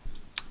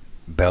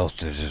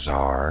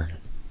 Belteshazzar,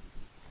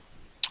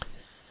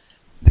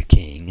 the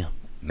king,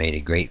 made a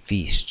great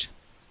feast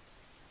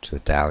to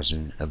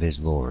 1,000 of his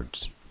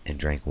lords, and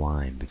drank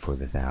wine before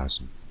the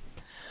 1,000.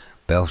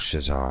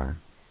 Belshazzar,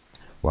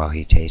 while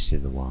he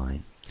tasted the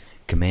wine,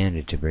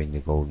 commanded to bring the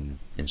golden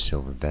and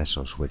silver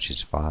vessels which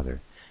his father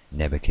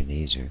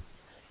Nebuchadnezzar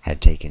had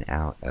taken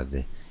out of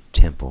the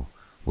temple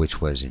which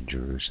was in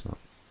Jerusalem,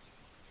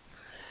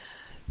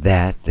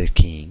 that the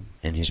king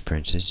and his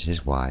princes,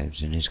 his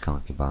wives, and his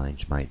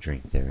concubines might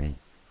drink therein.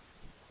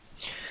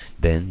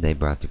 Then they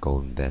brought the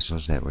golden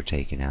vessels that were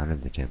taken out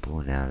of the temple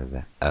and out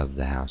of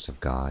the house of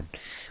God,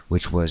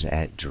 which was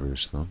at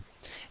Jerusalem,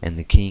 and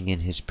the king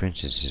and his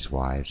princes, his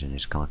wives, and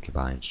his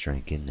concubines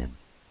drank in them.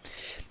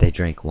 They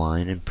drank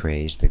wine and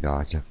praised the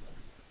gods of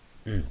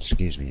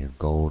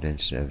gold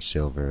and of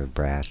silver, of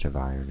brass, of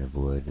iron, of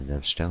wood, and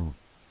of stone.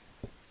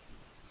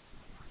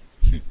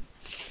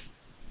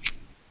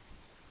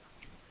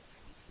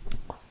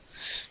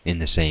 In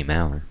the same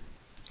hour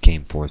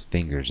came forth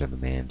fingers of a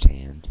man's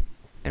hand,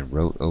 and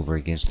wrote over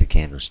against the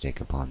candlestick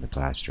upon the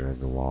plaster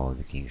of the wall of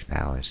the king's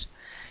palace.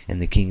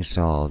 And the king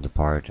saw the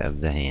part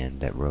of the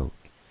hand that wrote.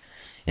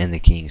 And the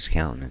king's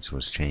countenance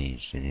was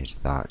changed, and his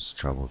thoughts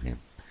troubled him,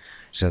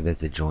 so that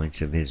the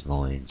joints of his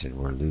loins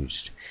were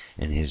loosed,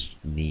 and his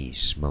knees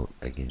smote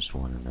against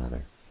one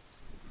another.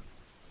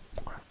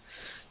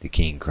 The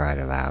king cried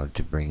aloud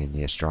to bring in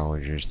the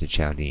astrologers, the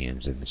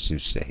Chaldeans, and the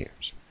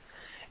soothsayers.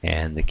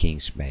 And the king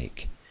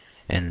spake,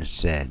 and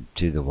said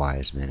to the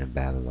wise men of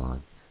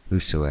Babylon,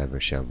 Whosoever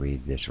shall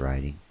read this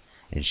writing,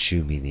 and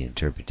shew me the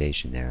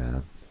interpretation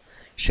thereof,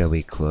 shall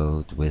be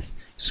clothed with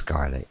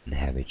scarlet, and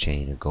have a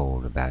chain of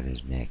gold about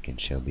his neck,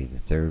 and shall be the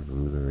third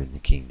ruler in the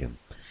kingdom.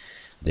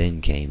 Then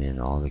came in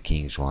all the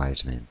king's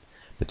wise men,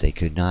 but they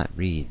could not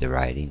read the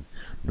writing,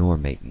 nor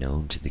make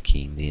known to the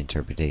king the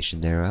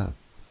interpretation thereof.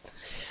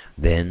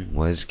 Then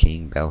was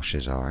King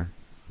Belshazzar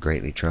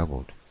greatly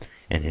troubled,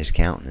 and his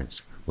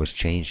countenance was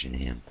changed in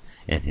him,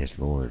 and his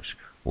lords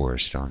were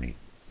astonished.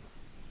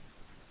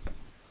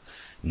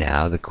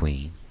 Now the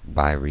queen,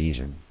 by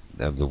reason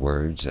of the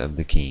words of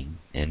the king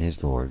and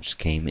his lords,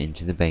 came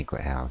into the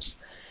banquet house.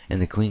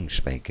 And the queen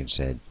spake and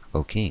said,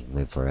 O king,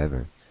 live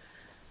forever.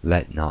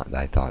 Let not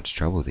thy thoughts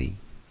trouble thee,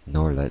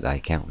 nor let thy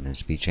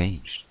countenance be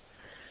changed.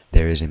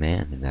 There is a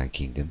man in thy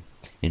kingdom,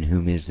 in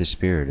whom is the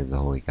spirit of the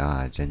holy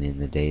gods, and in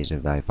the days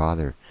of thy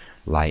father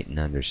light and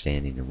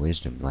understanding and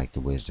wisdom, like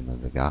the wisdom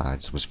of the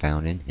gods, was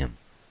found in him,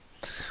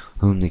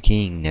 whom the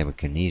king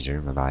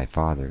Nebuchadnezzar, thy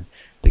father,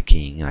 the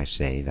king, I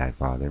say, thy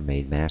father,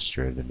 made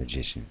master of the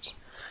magicians,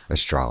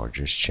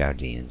 astrologers,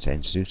 Chaldeans,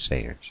 and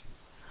soothsayers.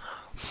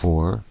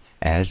 For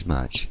as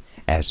much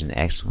as an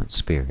excellent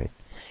spirit,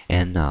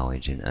 and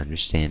knowledge, and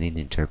understanding,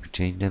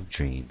 interpreting of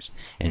dreams,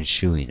 and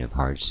shewing of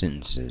hard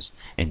sentences,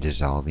 and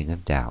dissolving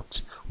of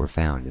doubts, were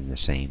found in the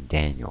same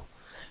Daniel,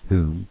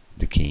 whom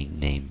the king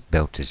named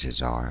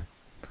Belteshazzar.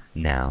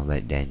 Now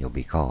let Daniel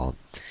be called,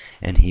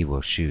 and he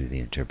will shew the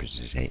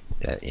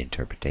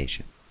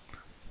interpretation.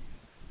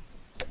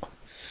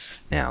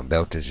 Now,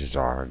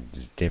 Belteshazzar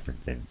is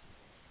different than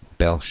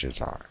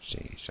Belshazzar,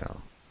 see,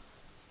 so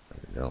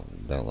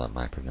don't let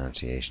my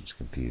pronunciations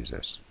confuse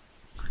us.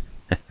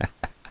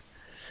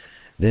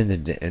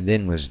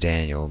 Then was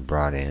Daniel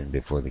brought in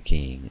before the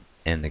king,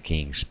 and the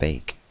king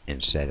spake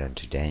and said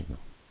unto Daniel,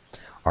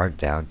 Art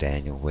thou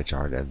Daniel, which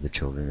art of the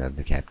children of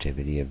the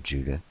captivity of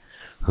Judah,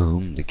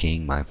 whom the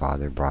king my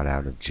father brought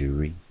out of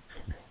Jewry?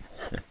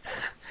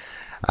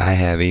 I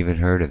have even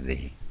heard of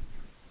thee,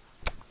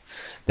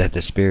 that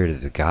the spirit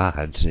of the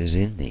gods is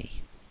in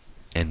thee,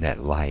 and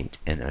that light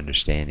and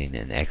understanding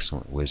and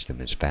excellent wisdom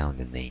is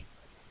found in thee.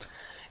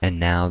 And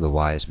now the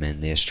wise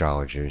men, the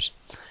astrologers,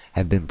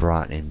 have been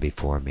brought in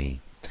before me,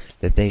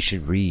 that they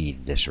should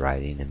read this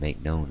writing and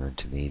make known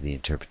unto me the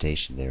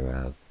interpretation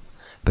thereof.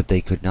 But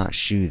they could not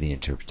shew the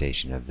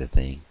interpretation of the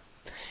thing.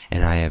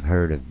 And I have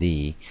heard of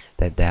thee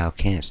that thou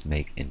canst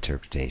make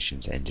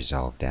interpretations and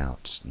dissolve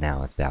doubts.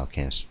 Now if thou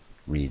canst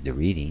read the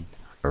reading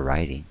or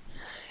writing,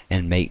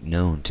 and make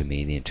known to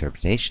me the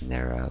interpretation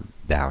thereof.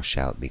 Thou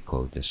shalt be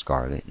clothed with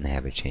scarlet, and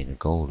have a chain of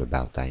gold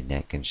about thy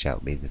neck, and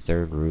shalt be the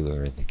third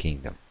ruler in the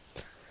kingdom.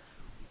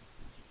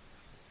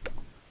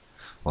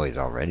 Well, he's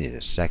already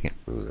the second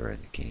ruler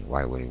in the kingdom.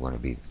 Why would he want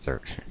to be the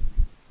third?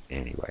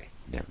 Anyway,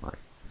 never mind.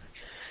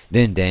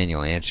 Then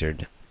Daniel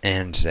answered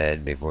and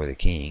said before the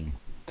king,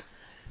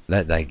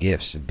 Let thy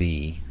gifts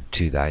be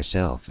to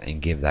thyself,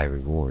 and give thy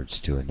rewards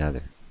to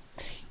another.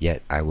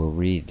 Yet I will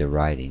read the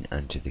writing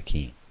unto the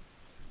king.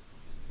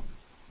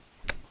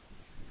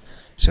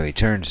 So he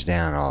turns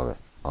down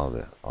all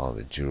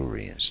the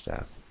jewelry and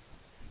stuff,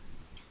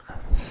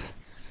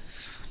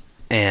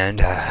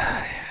 and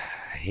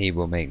he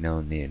will make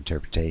known the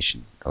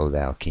interpretation. O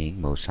thou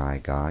king, most high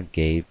God,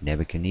 gave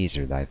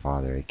Nebuchadnezzar thy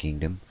father a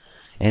kingdom,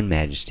 and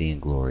majesty,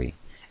 and glory,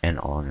 and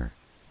honor.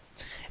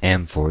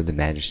 And for the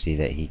majesty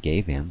that he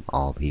gave him,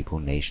 all people,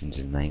 nations,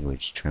 and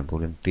language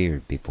trembled and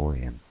feared before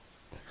him.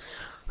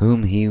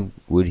 Whom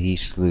he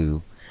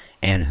slew,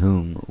 and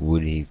whom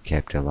would he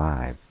kept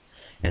alive,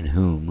 and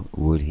whom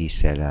would he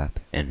set up,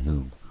 and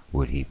whom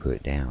would he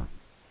put down?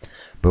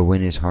 But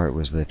when his heart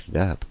was lifted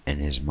up,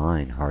 and his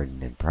mind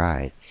hardened in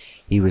pride,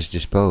 he was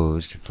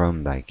disposed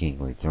from his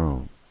kingly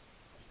throne.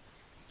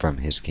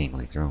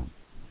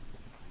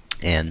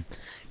 And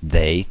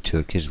they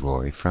took his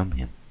glory from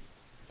him.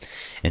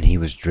 And he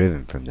was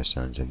driven from the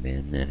sons of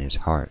men, and his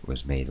heart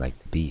was made like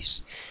the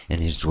beasts,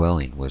 and his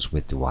dwelling was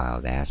with the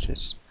wild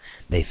asses.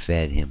 They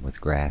fed him with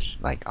grass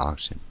like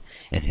oxen,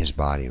 and his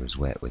body was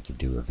wet with the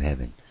dew of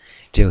heaven,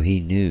 till he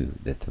knew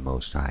that the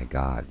Most High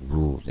God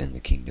ruled in the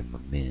kingdom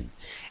of men,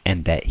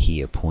 and that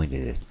he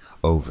appointeth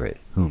over it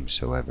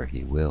whomsoever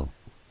he will.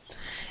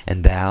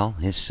 And thou,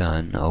 his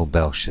son, O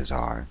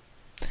Belshazzar,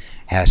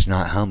 hast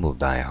not humbled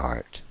thy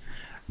heart,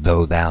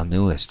 though thou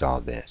knewest all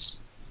this,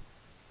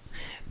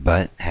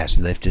 but hast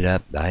lifted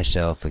up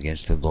thyself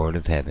against the Lord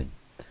of heaven.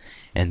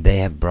 And they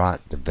have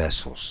brought the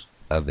vessels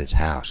of his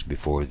house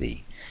before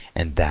thee,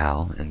 and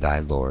thou and thy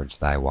lords,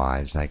 thy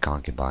wives, thy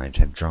concubines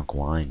have drunk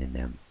wine in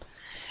them.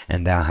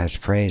 And thou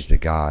hast praised the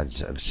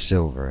gods of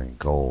silver and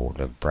gold,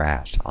 of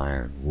brass,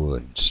 iron,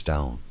 wood, and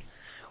stone,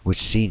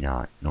 which see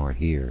not, nor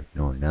hear,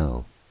 nor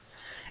know,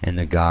 and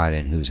the God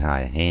in whose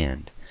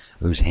hand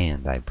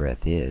thy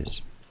breath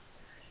is,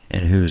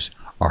 and whose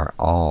are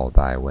all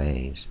thy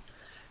ways,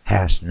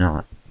 hast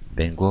not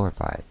been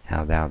glorified.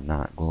 How thou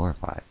not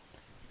glorified?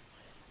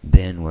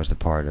 Then was the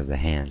part of the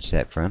hand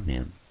set from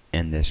him,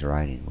 and this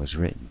writing was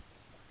written.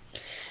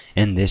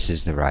 And this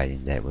is the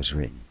writing that was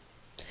written.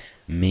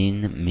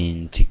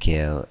 Min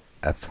Tekel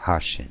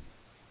Upharsin.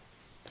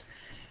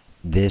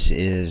 This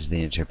is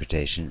the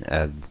interpretation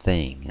of the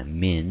thing.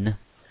 Min,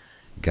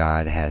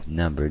 God hath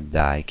numbered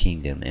thy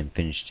kingdom and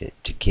finished it.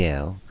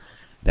 Tekel,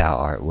 thou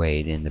art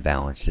weighed in the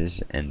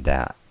balances, and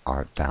thou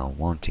art found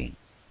wanting.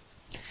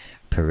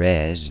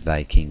 Perez,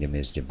 thy kingdom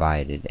is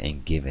divided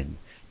and given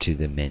to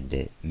the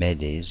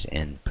Medes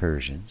and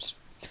Persians.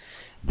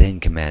 Then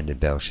commanded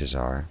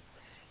Belshazzar,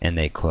 and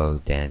they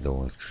clothed Daniel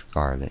with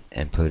scarlet,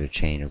 and put a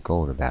chain of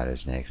gold about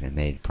his neck, and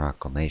made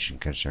proclamation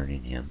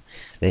concerning him,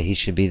 that he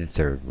should be the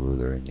third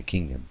ruler in the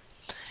kingdom.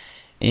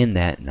 In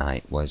that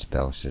night was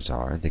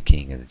Belshazzar, the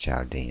king of the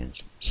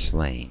Chaldeans,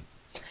 slain,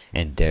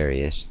 and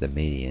Darius the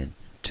Median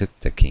took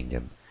the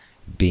kingdom,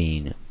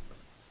 being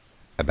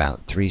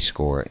about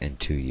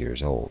 62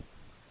 years old.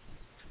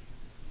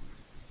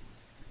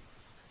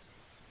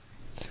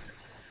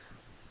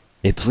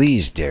 It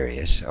pleased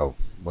Darius,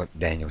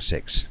 Daniel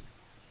 6.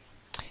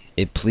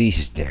 It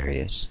pleased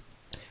Darius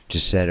to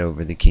set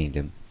over the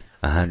kingdom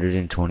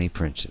 120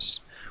 princes,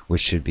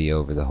 which should be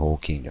over the whole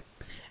kingdom,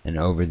 and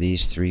over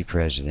these 3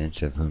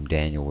 presidents, of whom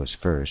Daniel was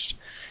first,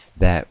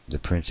 that the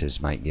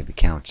princes might give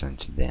accounts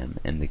unto them,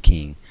 and the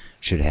king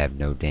should have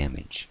no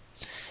damage.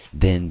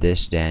 Then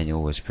this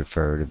Daniel was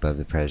preferred above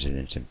the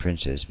presidents and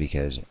princes,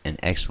 because an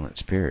excellent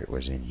spirit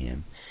was in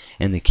him,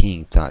 and the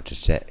king thought to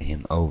set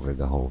him over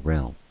the whole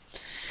realm.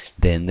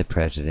 Then the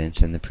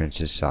presidents and the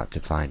princes sought to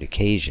find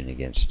occasion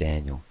against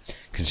Daniel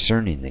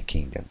concerning the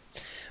kingdom,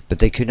 but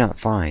they could not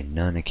find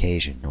none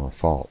occasion nor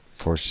fault,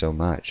 for so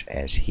much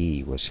as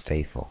he was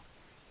faithful.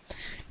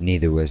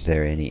 Neither was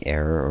there any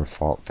error or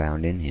fault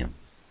found in him.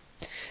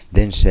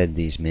 Then said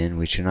these men,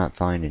 We shall not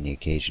find any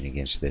occasion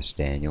against this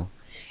Daniel,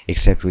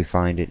 except we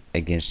find it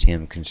against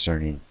him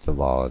concerning the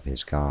law of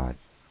his God.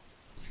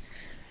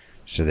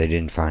 So they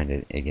didn't find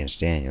it against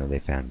Daniel, they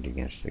found it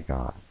against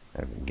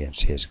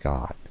his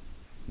God,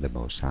 the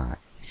Most High.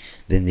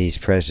 Then these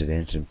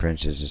presidents and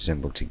princes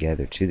assembled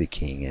together to the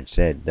king, and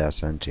said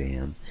thus unto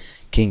him,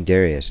 King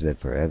Darius, live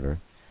forever.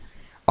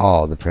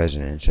 All the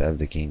presidents of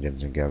the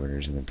kingdoms and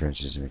governors and the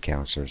princes and the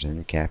counselors and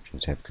the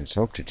captains have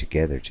consulted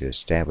together to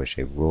establish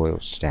a royal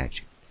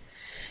statute,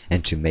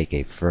 and to make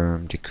a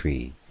firm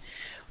decree,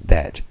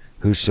 that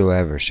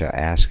whosoever shall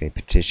ask a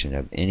petition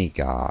of any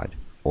god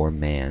or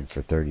man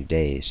for 30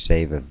 days,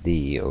 save of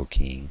thee, O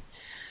king,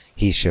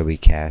 he shall be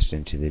cast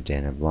into the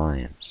den of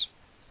lions.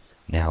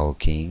 Now, O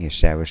king,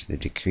 establish the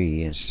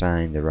decree, and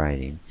sign the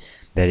writing,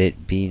 that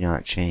it be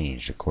not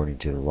changed according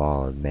to the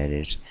law of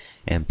Medes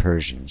and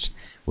Persians,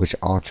 which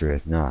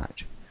altereth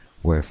not.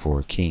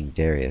 Wherefore King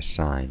Darius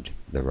signed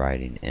the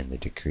writing and the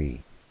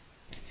decree.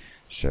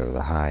 So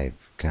the hive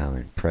come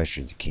and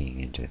pressured the king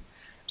into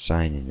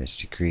signing this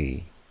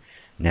decree.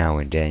 Now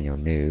when Daniel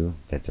knew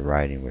that the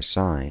writing was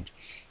signed,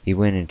 he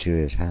went into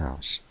his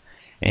house,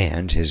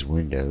 and his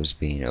windows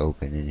being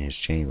open in his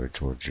chamber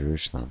toward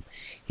Jerusalem,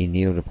 he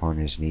kneeled upon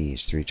his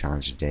knees 3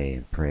 times a day,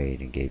 and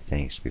prayed and gave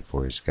thanks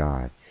before his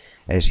God,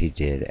 as he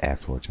did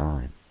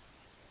aforetime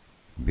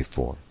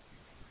before.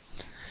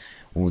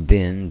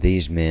 Then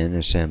these men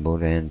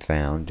assembled and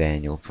found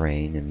Daniel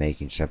praying and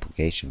making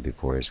supplication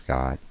before his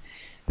God.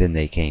 Then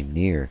they came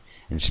near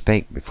and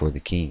spake before the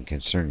king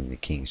concerning the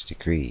king's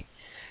decree.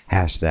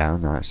 Hast thou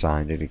not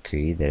signed a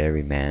decree that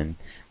every man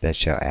that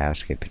shall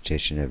ask a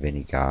petition of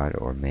any god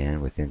or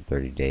man within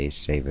 30 days,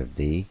 save of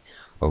thee,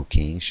 O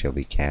king, shall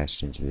be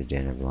cast into the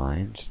den of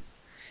lions?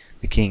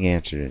 The king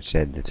answered and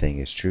said, The thing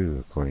is true,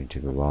 according to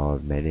the law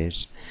of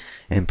Medes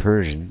and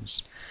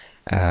Persians,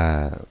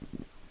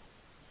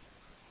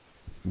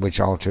 which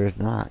altereth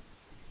not.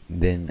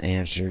 Then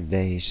answered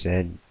they,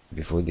 said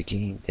before the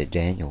king, that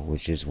Daniel,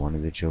 which is one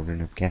of the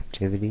children of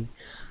captivity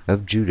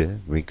of Judah,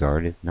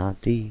 regardeth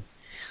not thee,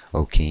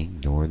 O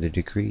king, nor the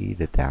decree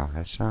that thou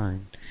hast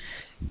signed,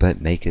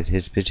 but maketh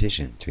his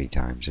petition 3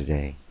 times a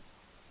day.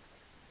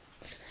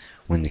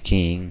 Then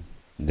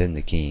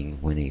the king,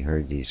 when he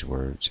heard these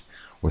words,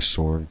 was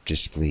sore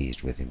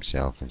displeased with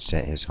himself, and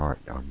set his heart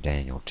on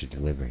Daniel to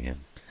deliver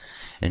him.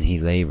 And he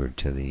labored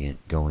till the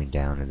going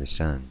down of the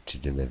sun to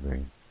deliver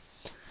him.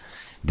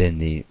 Then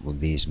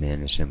these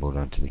men assembled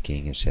unto the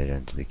king, and said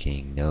unto the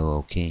king, Know,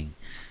 O king,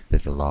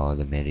 that the law of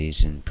the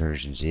Medes and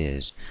Persians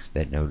is,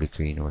 that no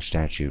decree nor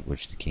statute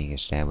which the king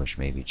established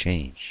may be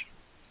changed.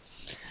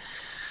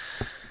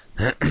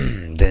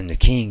 Then the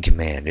king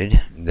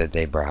commanded that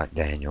they brought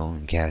Daniel,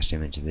 and cast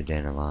him into the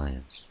den of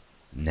lions.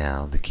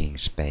 Now the king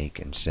spake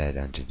and said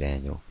unto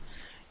Daniel,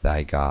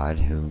 Thy God,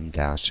 whom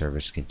thou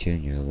servest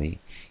continually,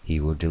 he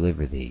will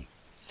deliver thee.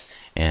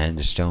 And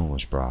a stone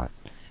was brought,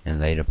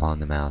 and laid upon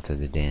the mouth of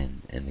the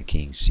den, and the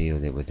king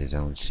sealed it with his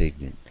own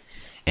signet,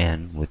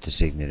 and with the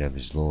signet of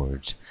his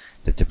lords,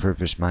 that the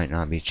purpose might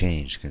not be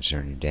changed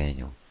concerning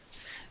Daniel.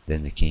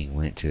 Then the king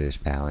went to his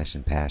palace,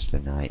 and passed the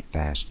night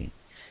fasting.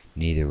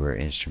 Neither were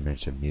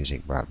instruments of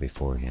music brought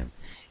before him,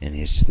 and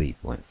his sleep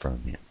went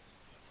from him.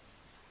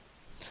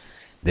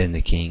 Then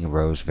the king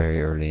arose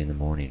very early in the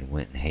morning, and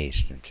went in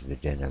haste into the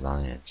den of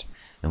lions.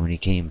 And when he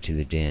came to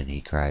the den, he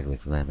cried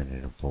with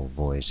lamentable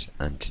voice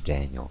unto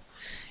Daniel.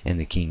 And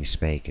the king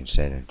spake and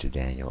said unto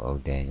Daniel, O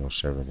Daniel,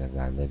 servant of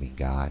thy living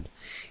God,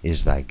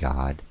 is thy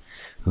God,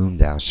 whom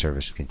thou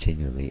servest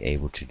continually,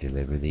 able to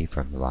deliver thee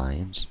from the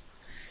lions?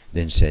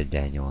 Then said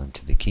Daniel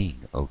unto the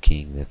king, O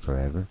king, live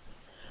forever.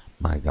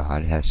 My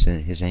God hath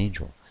sent his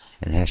angel,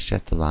 and hath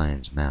shut the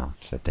lions'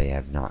 mouth, that they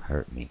have not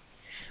hurt me.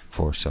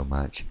 For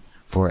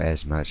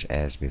as much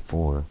as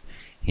before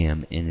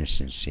him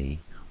innocency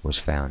was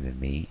found in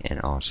me,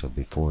 and also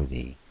before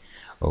thee,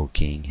 O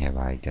king, have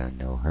I done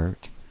no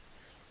hurt?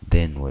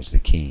 Then was the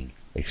king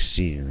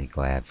exceedingly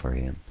glad for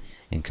him,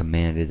 and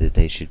commanded that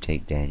they should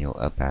take Daniel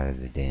up out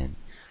of the den.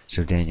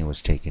 So Daniel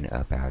was taken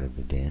up out of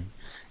the den,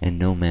 and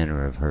no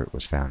manner of hurt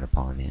was found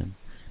upon him,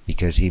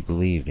 because he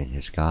believed in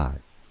his God.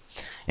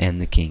 And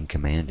the king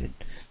commanded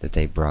that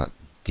they brought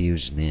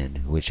those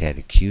men which had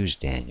accused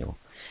Daniel,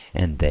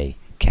 and they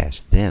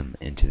cast them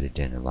into the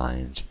den of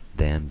lions,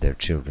 them, their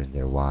children,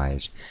 their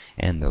wives,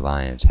 and the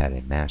lions had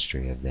a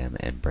mastery of them,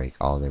 and brake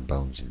all their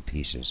bones in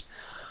pieces,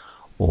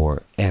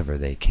 or ever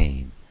they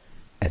came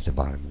at the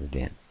bottom of the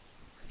den.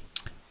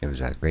 It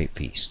was a great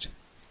feast,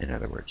 in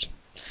other words.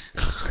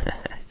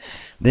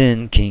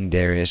 Then King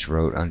Darius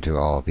wrote unto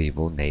all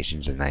people,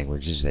 nations, and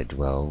languages that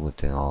dwell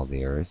within all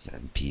the earth,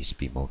 and peace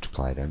be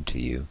multiplied unto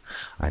you.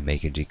 I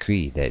make a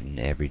decree that in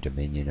every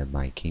dominion of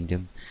my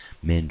kingdom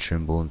men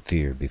tremble and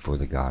fear before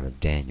the God of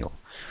Daniel,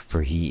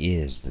 for he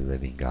is the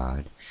living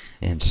God,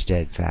 and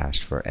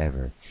steadfast for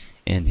ever,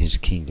 and his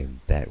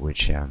kingdom that which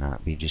shall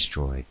not be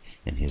destroyed,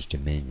 and his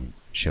dominion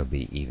shall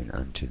be even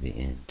unto the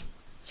end.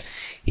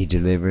 He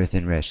delivereth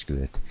and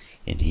rescueth,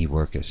 and he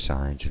worketh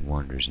signs and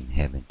wonders in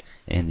heaven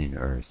and in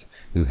earth,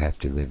 who hath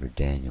delivered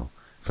Daniel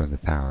from the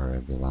power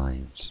of the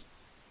lions.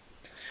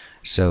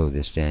 So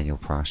this Daniel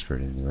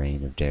prospered in the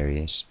reign of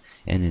Darius,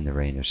 and in the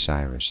reign of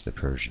Cyrus the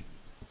Persian.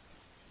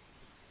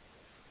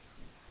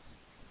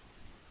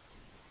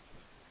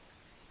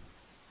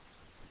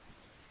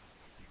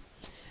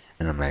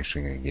 And I'm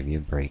actually going to give you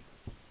a break.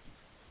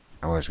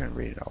 I was going to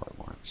read it all at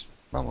once,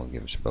 but I'm going to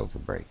give us both a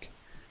break.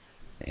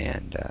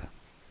 And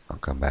I'll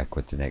come back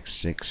with the next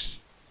 6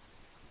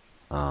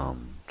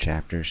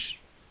 chapters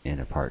in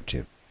a part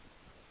 2.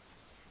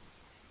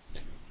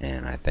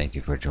 And I thank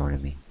you for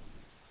joining me.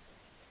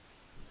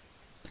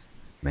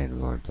 May the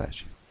Lord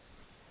bless you.